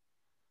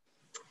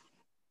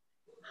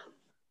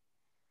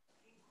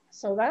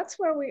 So that's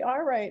where we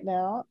are right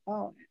now.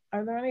 Oh,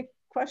 are there any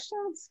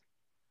questions?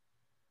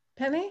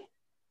 Penny?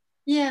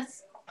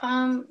 Yes,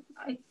 I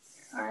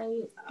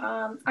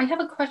have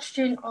a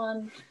question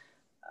on,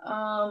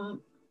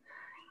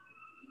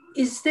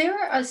 is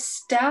there a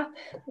step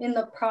in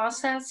the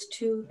process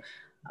to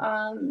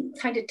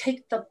kind of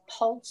take the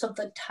pulse of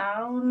the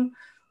town,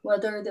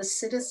 whether the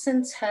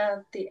citizens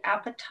have the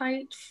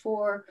appetite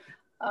for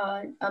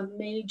a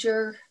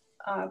major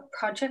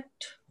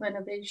project,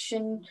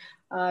 renovation,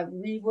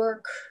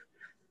 rework,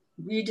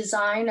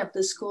 redesign of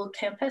the school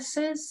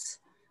campuses.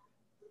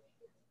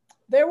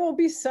 There will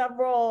be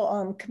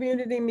several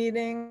community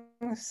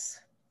meetings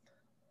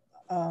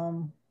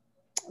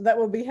that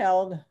will be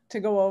held to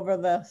go over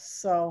this.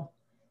 So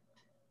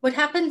what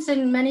happens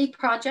in many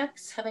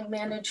projects, having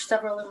managed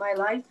several in my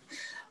life,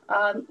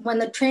 when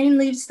the train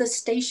leaves the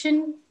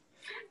station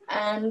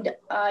and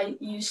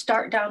you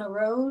start down a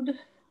road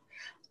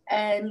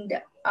and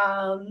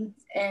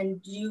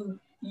you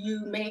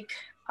make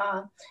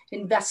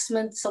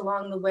investments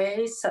along the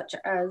way, such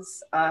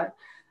as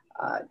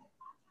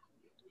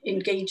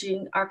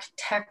engaging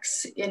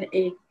architects in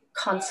a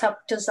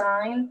concept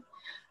design.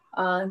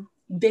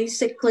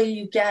 Basically,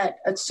 you get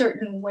a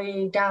certain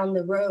way down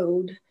the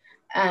road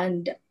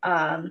and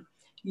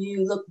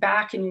you look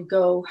back and you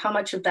go, how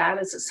much of that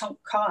is a sunk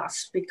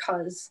cost?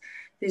 Because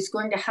there's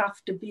going to have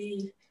to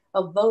be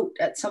a vote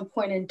at some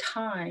point in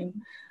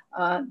time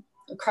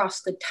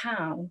across the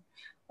town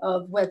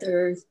of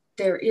whether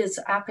there is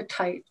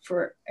appetite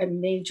for a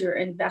major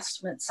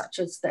investment such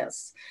as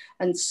this.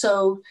 And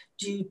so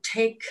do you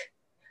take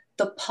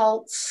the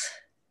pulse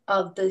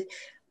of the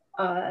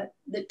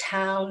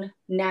town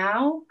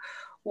now,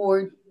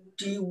 or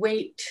do you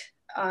wait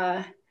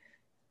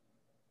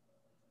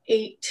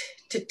 8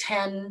 to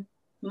 10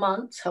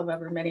 months,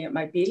 however many it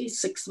might be,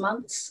 6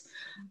 months,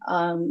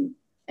 and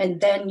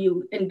then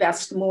you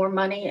invest more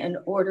money in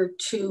order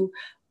to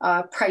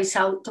price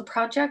out the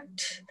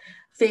project,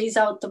 phase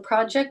out the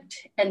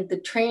project, and the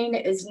train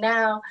is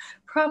now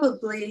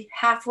probably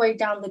halfway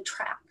down the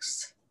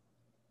tracks.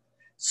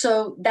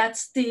 So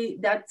that's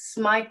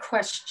my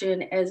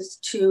question as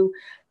to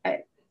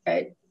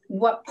at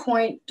what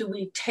point do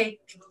we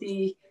take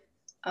the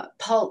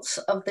pulse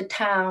of the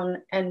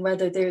town and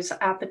whether there's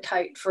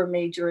appetite for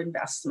major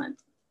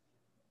investment.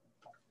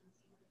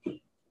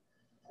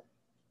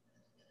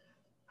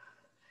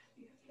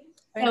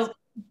 So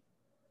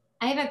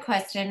I have a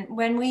question.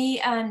 When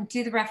we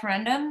do the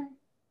referendum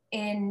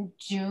in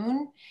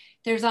June,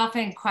 there's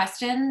often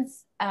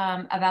questions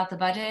about the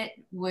budget.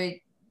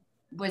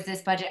 Was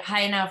this budget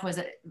high enough? Was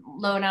it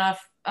low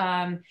enough?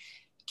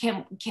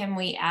 Can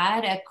we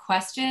add a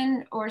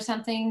question or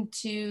something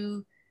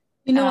to?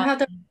 You know,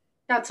 Heather,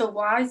 that's a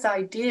wise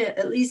idea.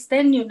 At least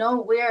then you know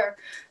where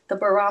the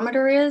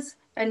barometer is,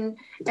 and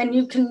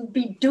you can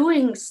be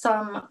doing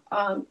some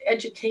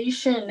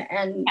education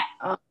and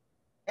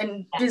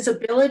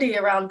visibility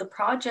around the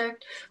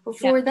project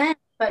before then.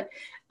 But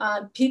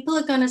people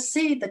are going to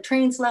see the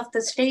train's left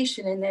the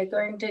station, and they're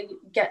going to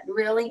get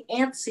really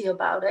antsy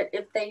about it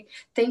if they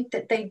think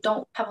that they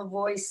don't have a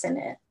voice in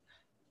it.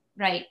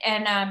 Right.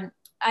 And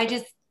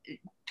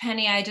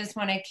Penny, I just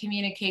want to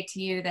communicate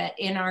to you that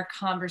in our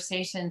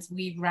conversations,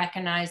 we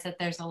recognize that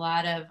there's a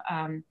lot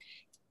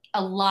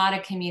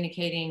of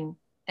communicating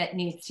that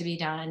needs to be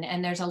done.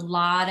 And there's a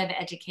lot of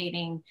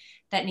educating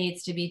that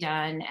needs to be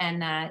done.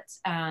 And that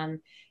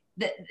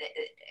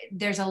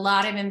there's a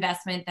lot of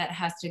investment that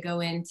has to go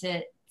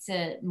into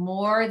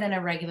more than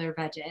a regular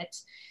budget,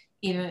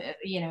 even,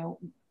 you know,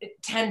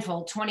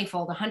 10-fold,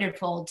 20-fold,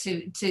 100-fold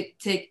to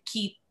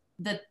keep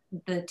the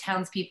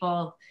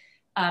townspeople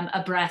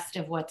abreast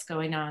of what's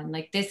going on.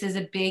 Like, this is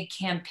a big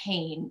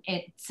campaign,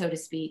 so to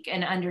speak,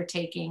 an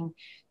undertaking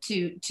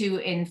to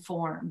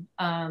inform.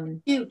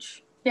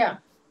 Huge, yeah.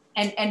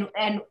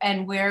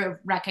 And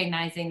we're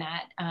recognizing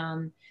that.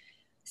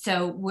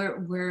 So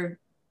we're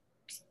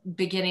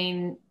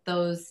beginning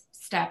those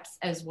steps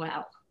as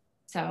well.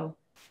 So.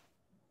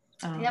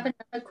 I have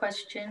another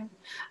question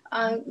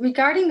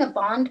regarding the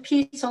bond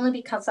piece, only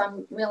because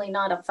I'm really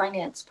not a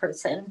finance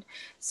person.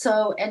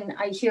 So, and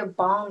I hear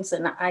bonds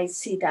and I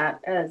see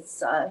that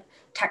as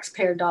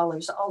taxpayer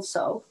dollars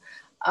also,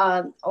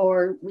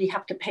 or we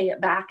have to pay it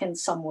back in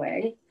some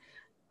way.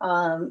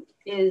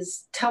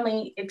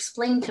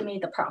 Explain to me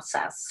the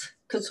process,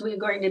 because we're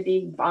going to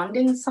be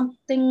bonding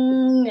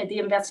something, the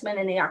investment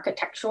in the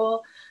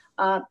architectural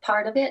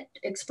part of it.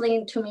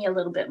 Explain to me a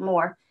little bit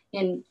more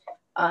in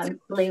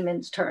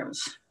layman's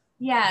terms.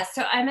 Yeah,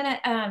 so I'm gonna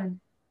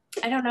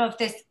I don't know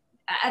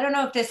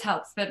if this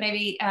helps, but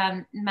maybe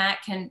Matt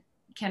can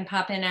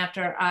pop in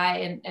after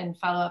and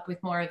follow up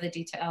with more of the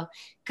detail,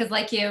 because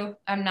like you,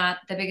 I'm not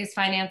the biggest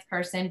finance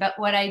person, but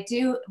what I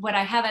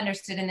have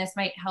understood, and this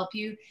might help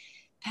you,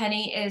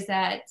 Penny, is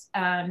that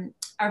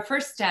our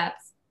first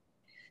steps,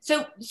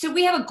 so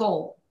we have a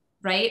goal,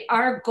 right?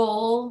 Our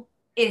goal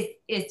is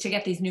to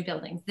get these new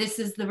buildings. This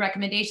is the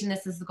recommendation.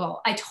 This is the goal.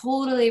 I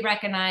totally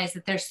recognize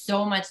that there's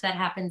so much that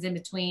happens in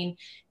between,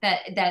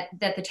 that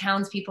the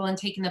townspeople and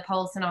taking the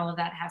pulse and all of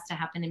that has to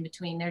happen in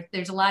between.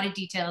 There's a lot of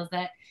details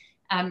that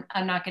I'm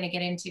not going to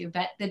get into,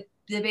 but the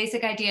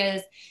basic idea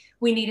is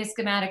we need a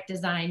schematic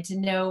design to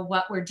know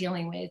what we're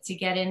dealing with, to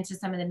get into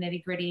some of the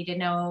nitty gritty, to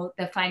know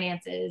the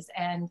finances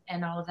and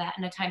all of that,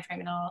 and a time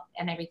frame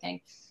and everything.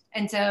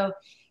 And so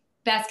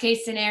best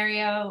case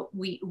scenario,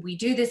 we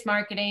do this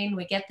marketing,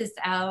 we get this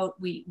out,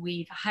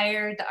 we've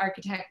hired the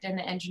architect and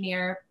the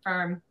engineer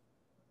firm,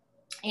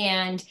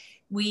 and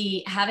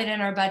we have it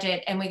in our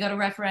budget, and we go to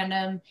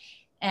referendum,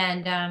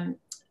 and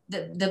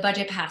the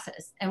budget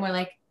passes, and we're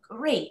like,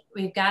 great,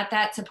 we've got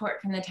that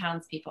support from the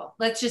townspeople.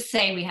 Let's just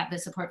say we have the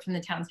support from the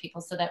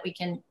townspeople so that we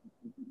can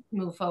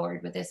move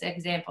forward with this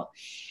example.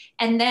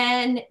 And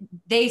then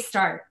they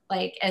start,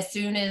 like, as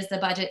soon as the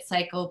budget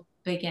cycle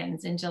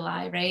begins in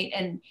July, right?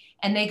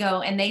 And they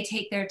go and they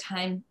take their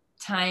time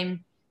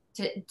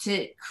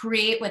to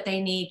create what they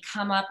need,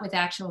 come up with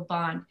actual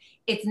bond.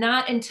 It's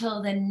not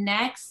until the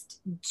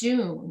next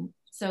June,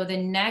 so the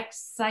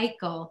next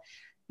cycle,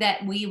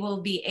 that we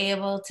will be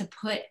able to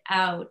put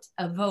out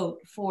a vote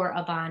for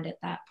a bond at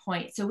that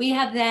point. So we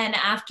have then,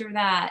 after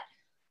that,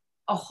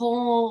 a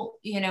whole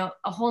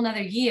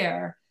nother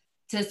year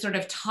to sort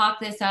of talk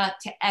this up,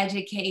 to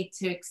educate,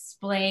 to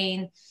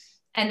explain,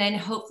 and then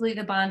hopefully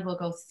the bond will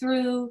go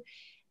through.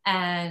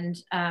 And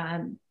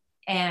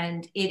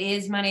it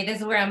is money.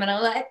 This is where I'm going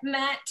to let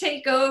Matt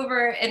take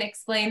over and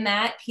explain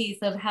that piece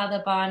of how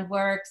the bond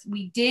works.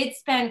 We did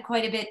spend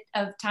quite a bit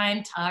of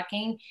time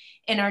talking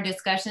in our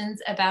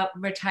discussions about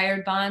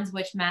retired bonds,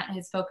 which Matt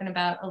has spoken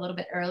about a little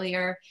bit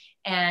earlier,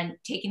 and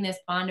taking this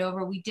bond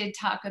over. We did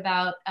talk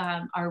about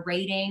our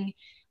rating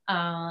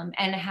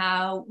and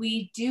how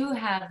we do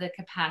have the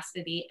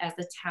capacity as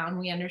a town,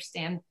 we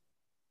understand,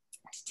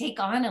 to take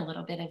on a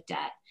little bit of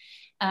debt.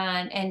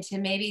 And to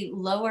maybe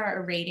lower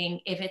a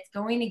rating if it's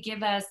going to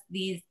give us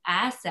these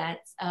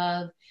assets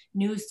of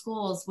new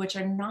schools, which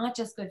are not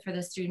just good for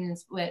the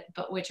students,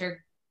 but which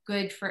are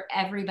good for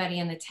everybody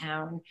in the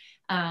town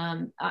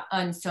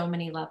on so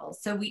many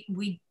levels. So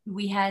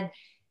we had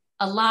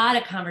a lot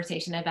of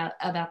conversation about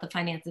the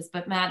finances,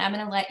 but Matt, I'm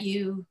going to let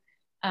you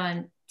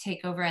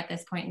take over at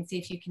this point and see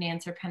if you can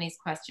answer Penny's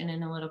question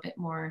in a little bit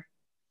more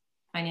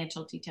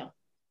financial detail.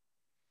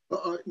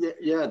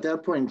 Yeah, at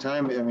that point in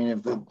time, I mean,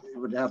 it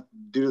would have,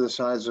 due to the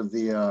size of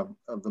the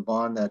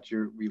bond that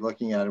you're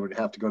looking at, it would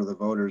have to go to the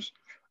voters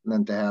and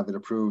then to have it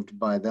approved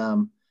by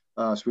them.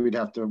 So we'd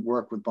have to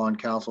work with bond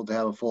council to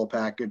have a full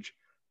package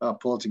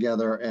pulled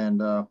together, and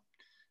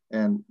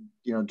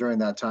during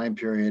that time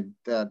period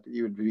that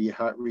you would be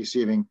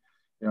receiving,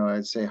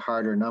 I'd say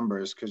harder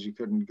numbers, because you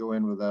couldn't go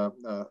in with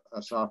a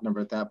soft number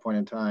at that point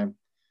in time.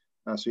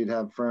 So you'd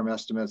have firm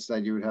estimates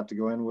that you would have to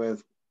go in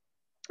with.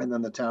 And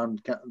then the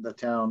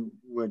town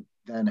would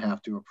then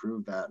have to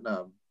approve that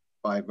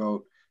by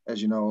vote.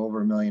 As you know,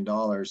 over $1 million,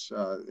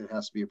 it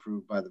has to be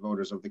approved by the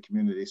voters of the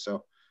community.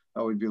 So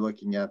we'd be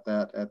looking at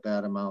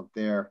that amount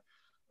there.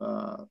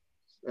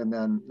 And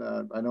then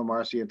I know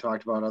Marcy had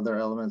talked about other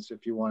elements.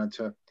 If you wanted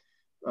to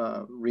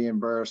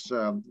reimburse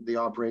the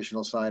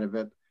operational side of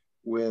it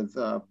with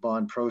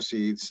bond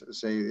proceeds,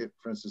 say,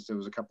 for instance, there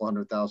was a couple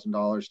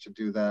 $100,000 to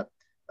do that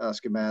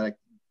schematic,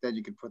 that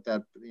you could put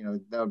that,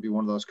 that would be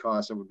one of those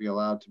costs that would be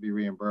allowed to be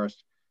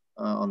reimbursed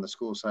on the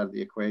school side of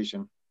the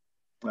equation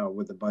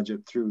with the budget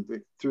through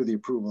the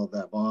approval of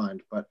that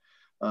bond. But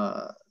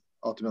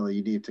ultimately,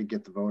 you need to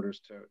get the voters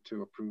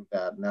to approve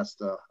that, and that's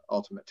the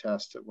ultimate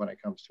test when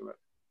it comes to it.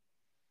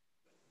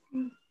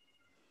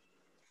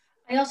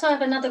 I also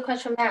have another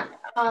question, Matt,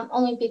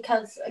 only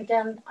because,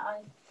 again,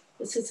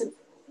 this isn't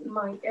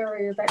my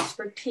area of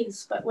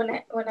expertise, but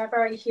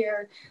whenever I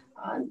hear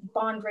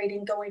bond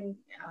rating going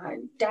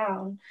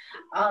down,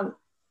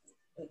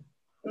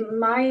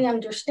 my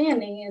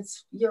understanding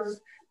is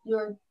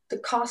the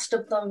cost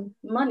of the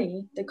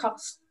money, the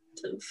cost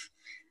of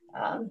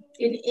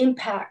it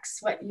impacts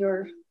what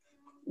your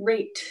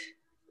rate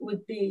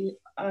would be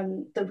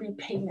on the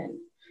repayment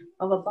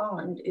of a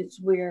bond,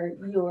 is where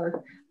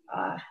your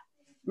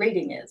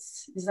rating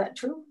is. Is that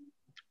true?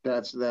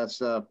 That's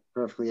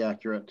perfectly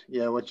accurate.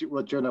 Yeah, what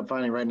you end up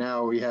finding right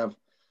now, we have,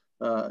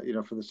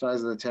 for the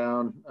size of the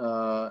town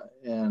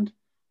and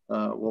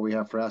what we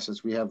have for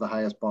assets, we have the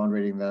highest bond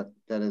rating that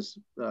is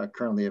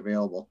currently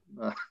available,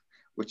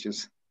 which would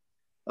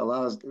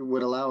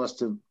allow us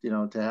to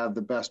to have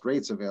the best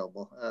rates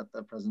available at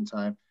the present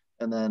time.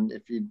 And then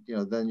if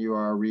then you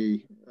are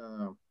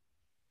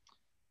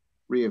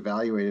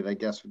reevaluated, I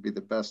guess would be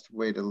the best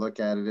way to look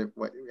at it.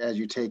 As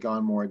you take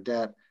on more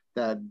debt,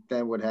 that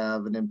then would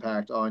have an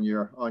impact on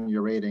your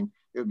rating.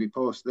 It would be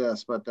post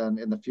this, but then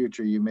in the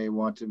future you may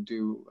want to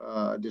do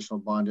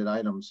additional bonded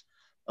items.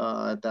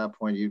 At that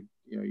point, you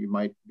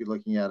might be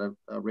looking at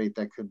a rate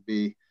that could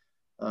be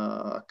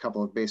a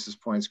couple of basis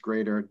points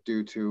greater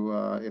due to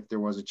if there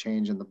was a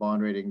change in the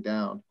bond rating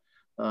down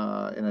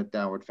in a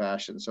downward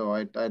fashion. So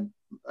I had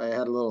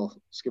a little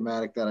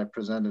schematic that I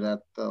presented at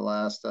the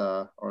last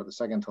or the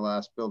second to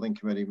last building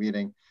committee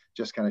meeting,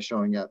 just kind of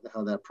showing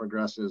how that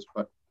progresses.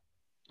 But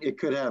it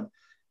could have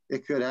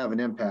an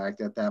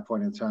impact at that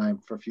point in time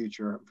for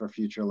future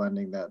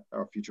lending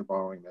or future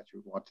borrowing that you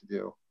would want to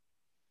do.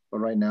 But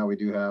right now we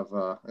do have,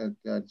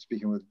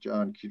 speaking with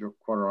John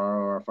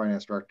Quadraro, our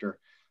finance director,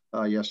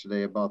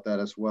 yesterday about that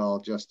as well.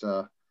 Just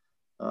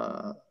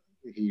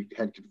he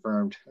had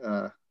confirmed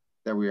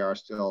that we are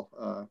still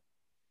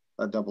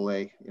a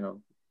AA,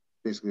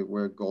 basically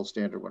we're gold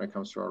standard when it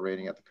comes to our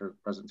rating at the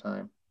present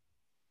time.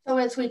 So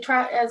as we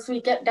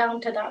get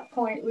down to that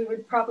point, we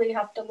would probably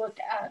have to look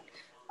at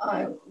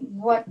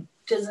what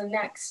does the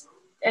next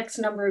X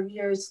number of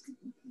years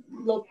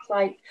look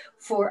like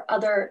for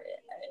other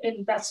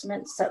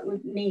investments that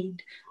would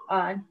need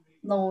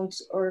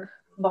loans or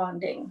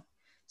bonding.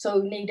 So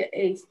we need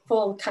a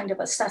full kind of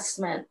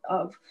assessment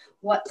of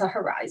what the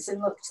horizon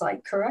looks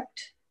like,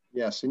 correct?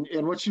 Yes,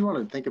 and what you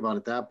want to think about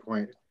at that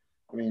point,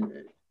 I mean,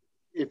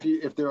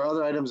 if there are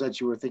other items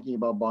that you were thinking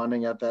about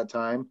bonding at that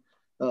time,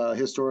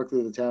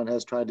 historically the town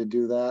has tried to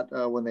do that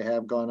when they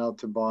have gone out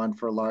to bond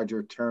for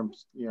larger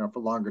terms, for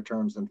longer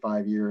terms than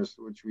 5 years,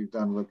 which we've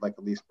done with like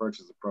a lease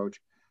purchase approach.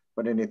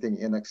 But anything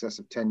in excess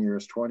of 10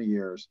 years, 20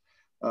 years,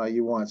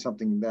 you want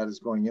something that is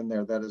going in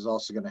there that is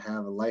also going to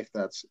have a life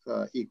that's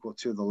equal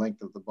to the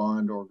length of the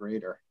bond or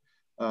greater,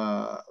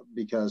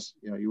 because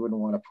you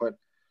wouldn't want to put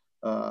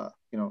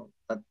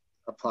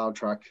a plow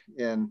truck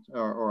in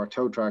or a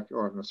tow truck,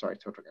 or no, sorry,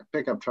 tow truck, a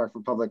pickup truck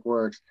for public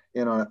works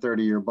in on a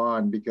 30-year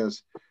bond,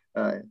 because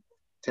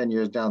 10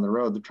 years down the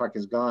road, the truck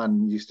is gone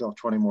and you still have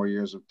 20 more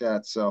years of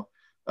debt. So,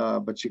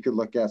 but you could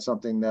look at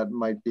something that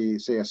might be,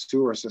 say, a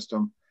sewer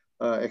system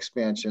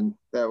expansion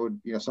that would,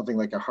 something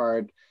like a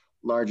hard,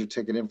 larger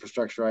ticket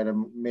infrastructure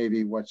item,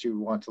 maybe what you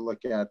want to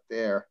look at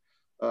there.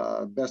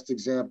 Best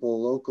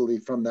example locally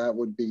from that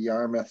would be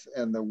Yarmouth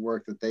and the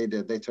work that they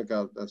did. They took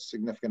out a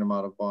significant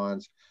amount of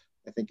bonds,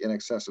 I think in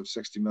excess of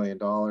 $60 million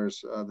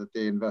that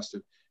they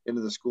invested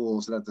into the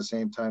schools. And at the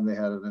same time, they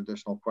had an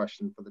additional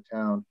question for the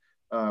town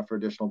for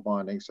additional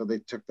bonding. So they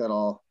took that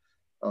all,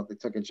 they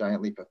took a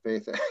giant leap of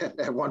faith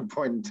at one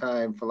point in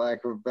time, for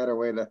lack of a better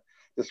way to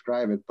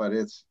describe it. But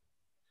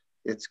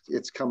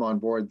it's come on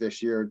board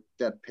this year.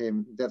 Debt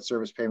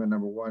service payment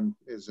number 1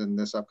 is in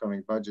this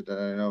upcoming budget. And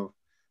I know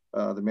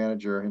the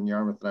manager in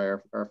Yarmouth and I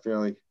are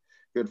fairly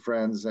good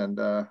friends, and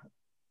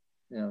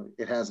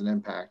it has an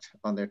impact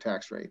on their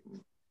tax rate.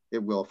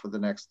 It will for the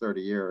next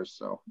 30 years.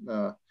 So,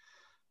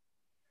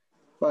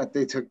 but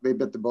they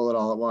bit the bullet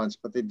all at once.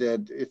 But they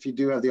did. If you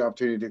do have the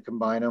opportunity to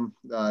combine them,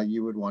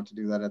 you would want to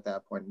do that at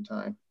that point in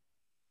time.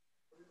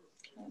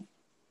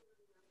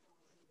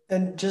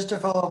 And just to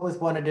follow up with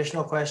one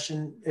additional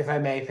question, if I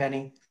may,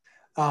 Penny.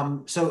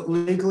 So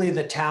legally,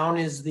 the town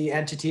is the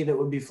entity that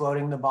would be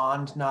floating the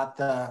bond, not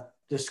the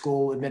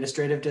school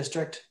administrative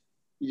district?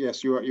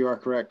 Yes, you are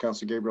correct,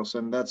 Councilor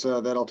Gabrielson.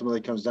 That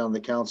ultimately comes down to the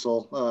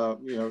council.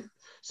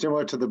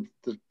 Similar to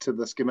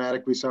the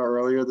schematic we saw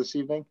earlier this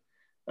evening,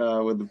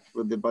 with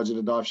the budget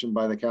adoption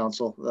by the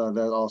council,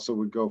 that also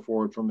would go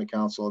forward from the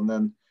council, and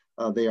then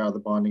they are the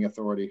bonding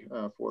authority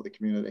for the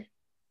community.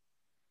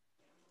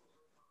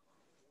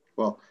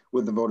 Well,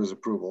 with the voters'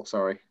 approval,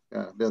 sorry,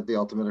 the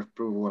ultimate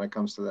approval when it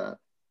comes to that.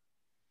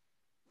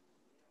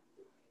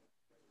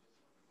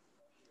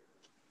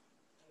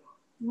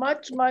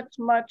 Much, much,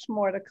 much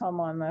more to come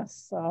on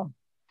this. So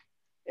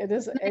it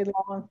is a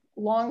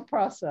long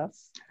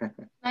process. Can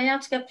I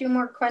ask a few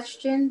more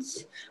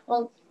questions?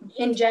 Well,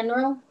 in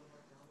general,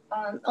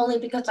 only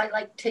because I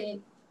like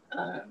to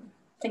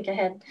think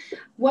ahead.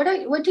 What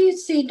do you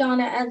see,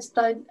 Donna, as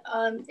the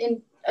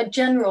in a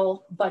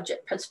general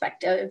budget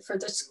perspective for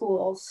the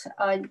schools,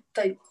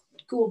 the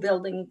school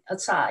building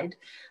aside?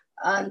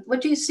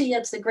 What do you see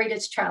as the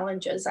greatest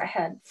challenges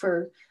ahead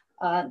for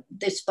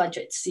this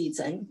budget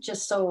season?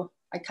 Just so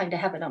I kind of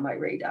have it on my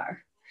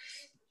radar.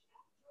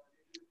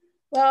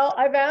 Well,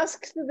 I've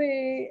asked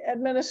the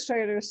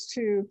administrators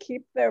to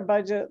keep their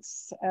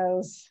budgets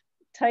as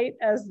tight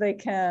as they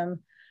can.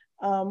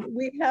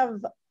 We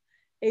have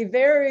a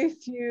very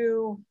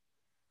few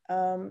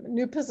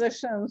new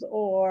positions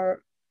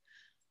or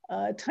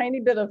a tiny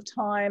bit of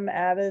time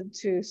added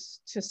to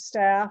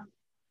staff,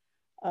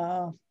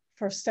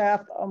 for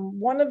staff.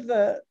 One of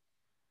the,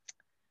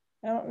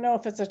 I don't know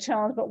if it's a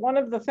challenge, but one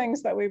of the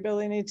things that we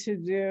really need to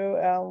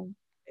do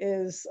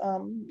is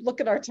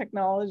look at our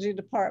technology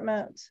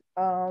department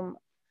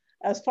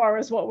as far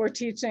as what we're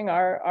teaching,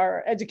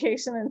 our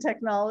education in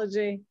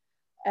technology,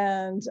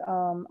 and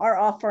our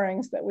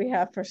offerings that we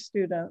have for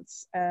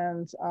students,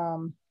 and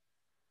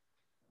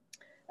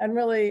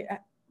really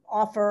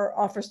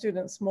offer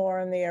students more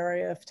in the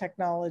area of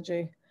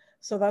technology.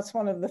 So that's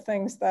one of the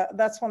things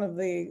that's one of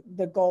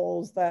the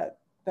goals that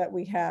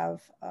we have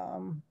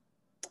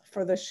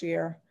for this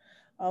year.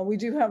 We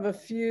do have a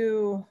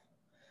few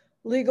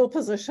legal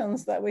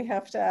positions that we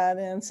have to add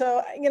in.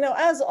 So,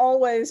 as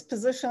always,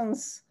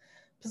 positions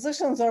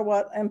are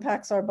what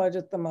impacts our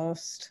budget the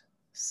most.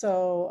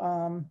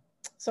 So,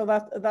 so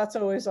that's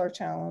always our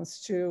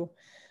challenge, to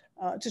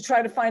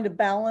try to find a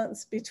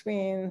balance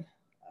between,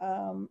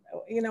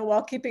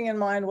 while keeping in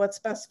mind what's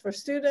best for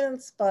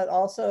students, but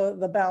also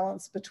the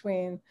balance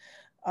between,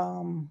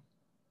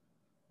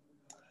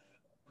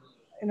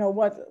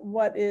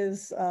 what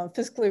is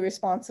fiscally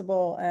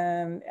responsible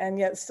and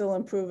yet still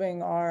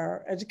improving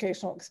our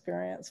educational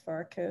experience for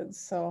our kids.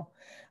 So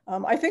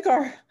I think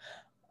our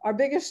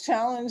biggest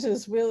challenge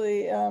is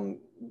really,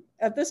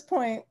 at this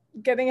point,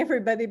 getting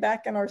everybody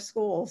back in our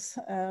schools.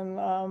 And,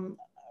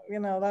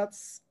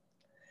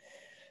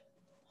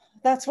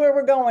 that's where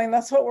we're going.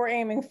 That's what we're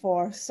aiming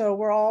for. So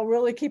we're all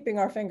really keeping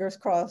our fingers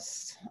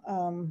crossed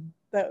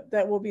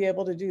that we'll be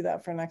able to do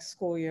that for next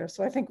school year.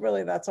 So I think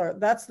really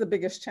that's the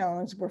biggest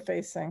challenge we're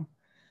facing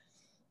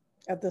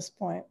at this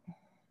point.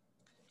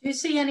 Do you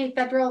see any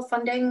federal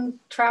funding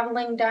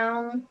traveling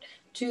down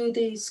to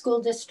the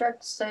school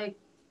districts, like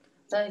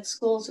the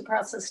schools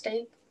across the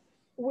state?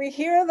 We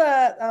hear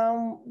that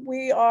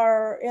we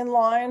are in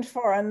line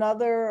for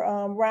another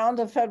round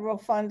of federal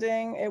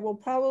funding. It will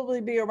probably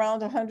be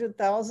around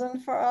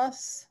 100,000 for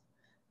us.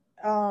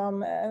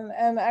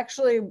 And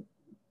actually,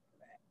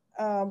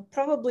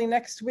 probably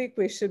next week,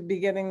 we should be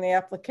getting the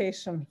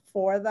application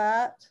for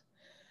that.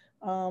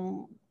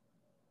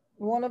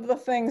 One of the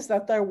things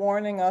that they're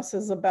warning us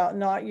is about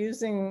not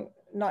using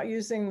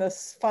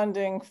this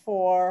funding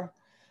for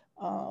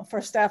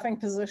staffing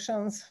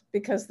positions,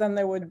 because then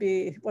there would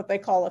be what they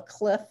call a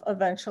cliff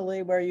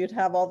eventually, where you'd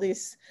have all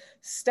these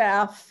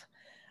staff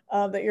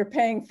that you're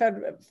paying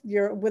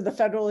with the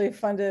federally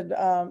funded,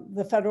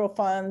 the federal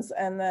funds,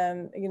 and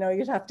then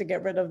you'd have to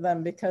get rid of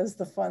them because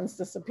the funds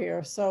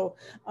disappear. So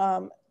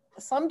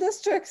some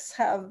districts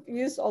have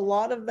used a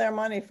lot of their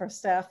money for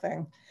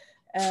staffing,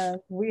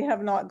 and we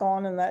have not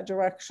gone in that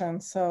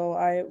direction.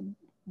 So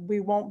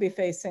we won't be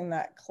facing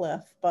that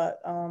cliff,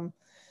 but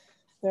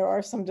there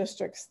are some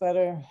districts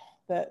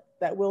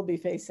that will be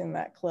facing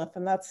that cliff,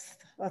 and that's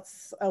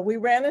we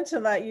ran into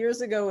that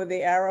years ago with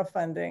the ARA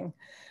funding,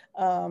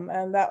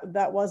 and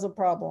that was a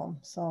problem.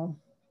 So,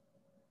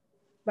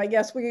 but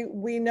yes,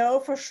 we know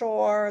for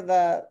sure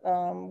that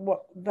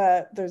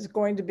that there's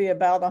going to be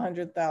about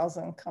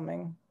 100,000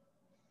 coming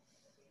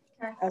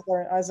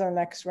as our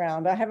next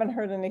round. I haven't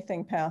heard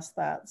anything past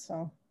that.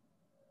 So,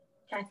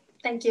 okay,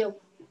 thank you.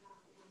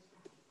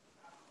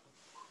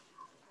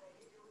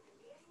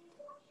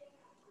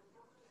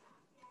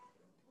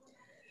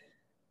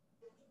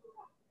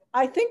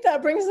 I think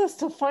that brings us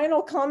to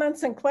final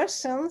comments and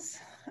questions.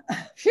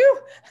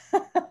 Phew.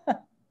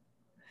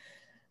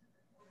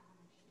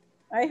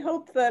 I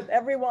hope that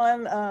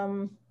everyone,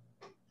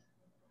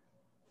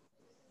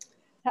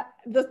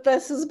 that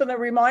this has been a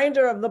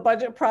reminder of the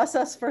budget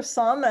process for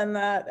some, and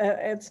that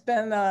it's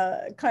been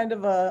kind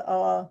of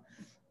a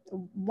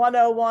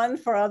 101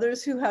 for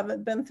others who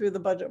haven't been through the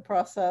budget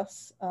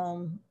process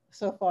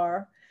so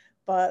far.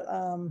 But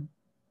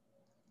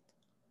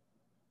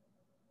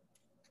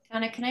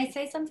Donna, can I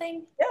say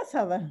something? Yes,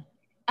 Heather.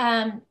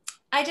 I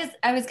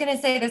was going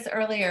to say this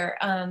earlier.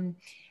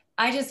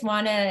 I just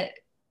want to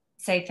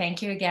say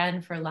thank you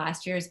again for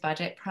last year's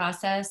budget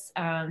process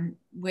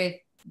with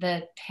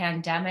the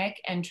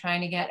pandemic and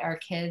trying to get our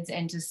kids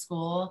into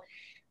school.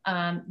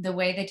 The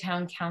way the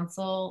town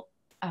council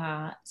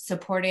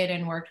supported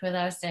and worked with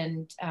us,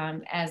 and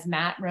as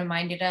Matt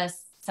reminded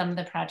us, some of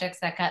the projects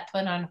that got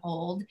put on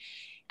hold.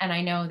 And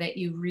I know that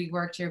you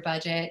reworked your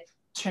budget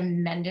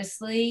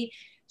tremendously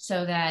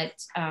so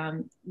that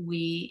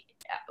we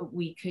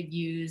could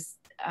use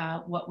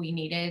what we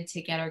needed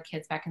to get our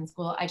kids back in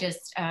school. I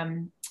just,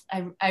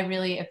 I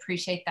really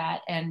appreciate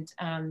that. And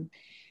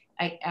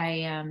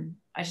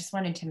I just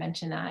wanted to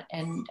mention that.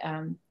 And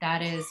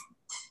that is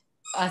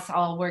us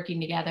all working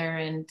together.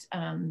 And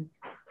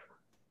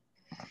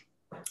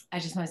I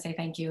just want to say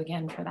thank you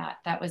again for that.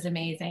 That was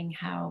amazing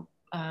how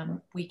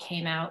we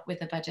came out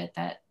with a budget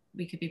that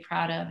we could be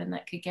proud of and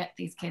that could get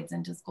these kids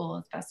into school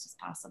as best as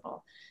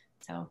possible.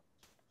 So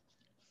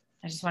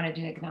I just wanted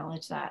to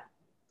acknowledge that.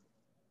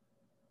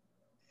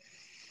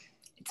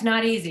 It's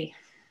not easy.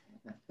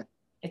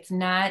 It's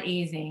not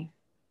easy.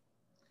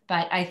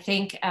 But I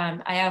think,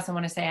 I also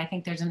want to say, I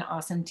think there's an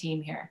awesome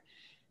team here.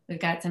 We've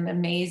got some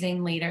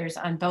amazing leaders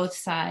on both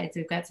sides.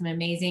 We've got some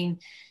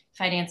amazing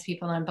finance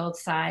people on both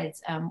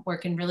sides,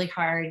 working really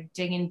hard,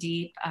 digging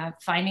deep,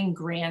 finding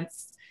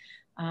grants.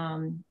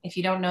 If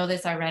you don't know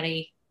this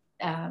already,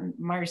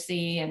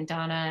 Marcy and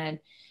Donna and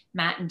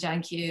Matt and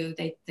John Q,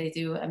 they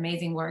do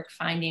amazing work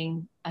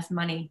finding us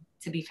money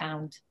to be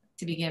found,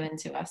 to be given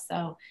to us.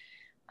 So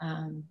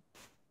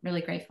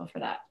really grateful for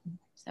that.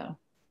 So.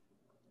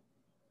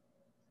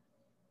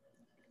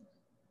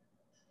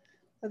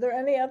 Are there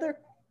any other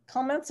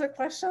comments or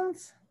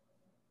questions?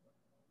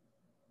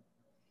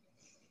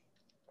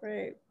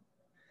 Great.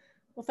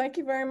 Well, thank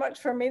you very much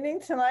for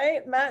meeting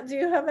tonight. Matt, do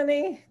you have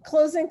any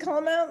closing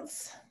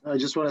comments? I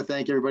just want to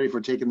thank everybody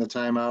for taking the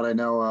time out. I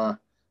know,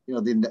 you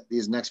know,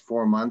 these next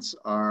 4 months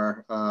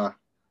are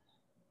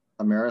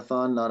a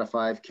marathon, not a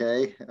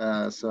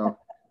 5K. So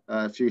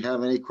if you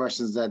have any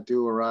questions that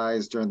do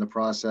arise during the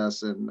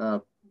process,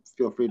 and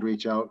feel free to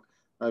reach out.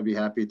 I'd be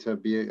happy to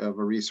be of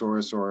a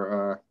resource,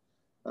 or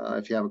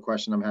if you have a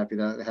question, I'm happy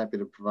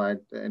to provide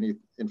any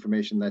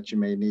information that you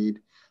may need.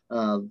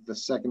 The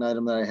second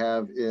item that I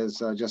have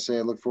is just say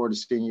I look forward to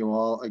seeing you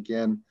all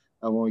again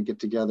when we get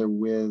together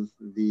with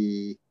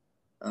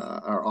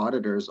our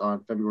auditors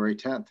on February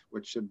 10th,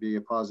 which should be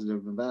a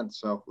positive event.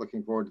 So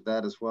looking forward to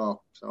that as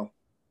well. So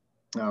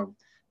and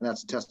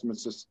that's a testament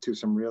to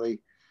some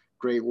really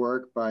great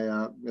work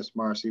by Miss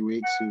Marcy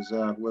Weeks, who's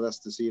with us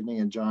this evening,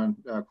 and John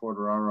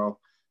Corderaro,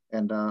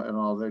 and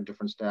all their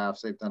different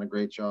staffs. They've done a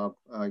great job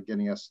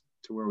getting us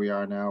to where we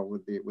are now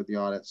with the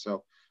audit.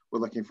 So we're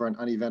looking for an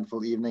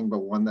uneventful evening, but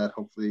one that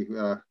hopefully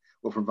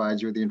will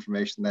provide you with the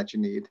information that you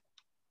need.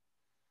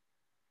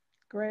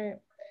 Great.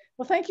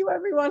 Well, thank you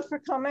everyone for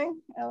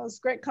coming. It was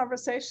a great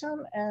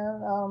conversation,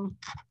 and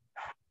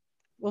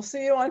we'll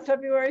see you on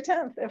February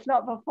 10th, if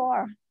not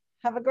before.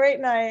 Have a great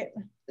night.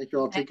 Thank you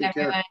all. Take good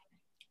care.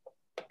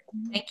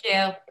 Thank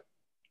you.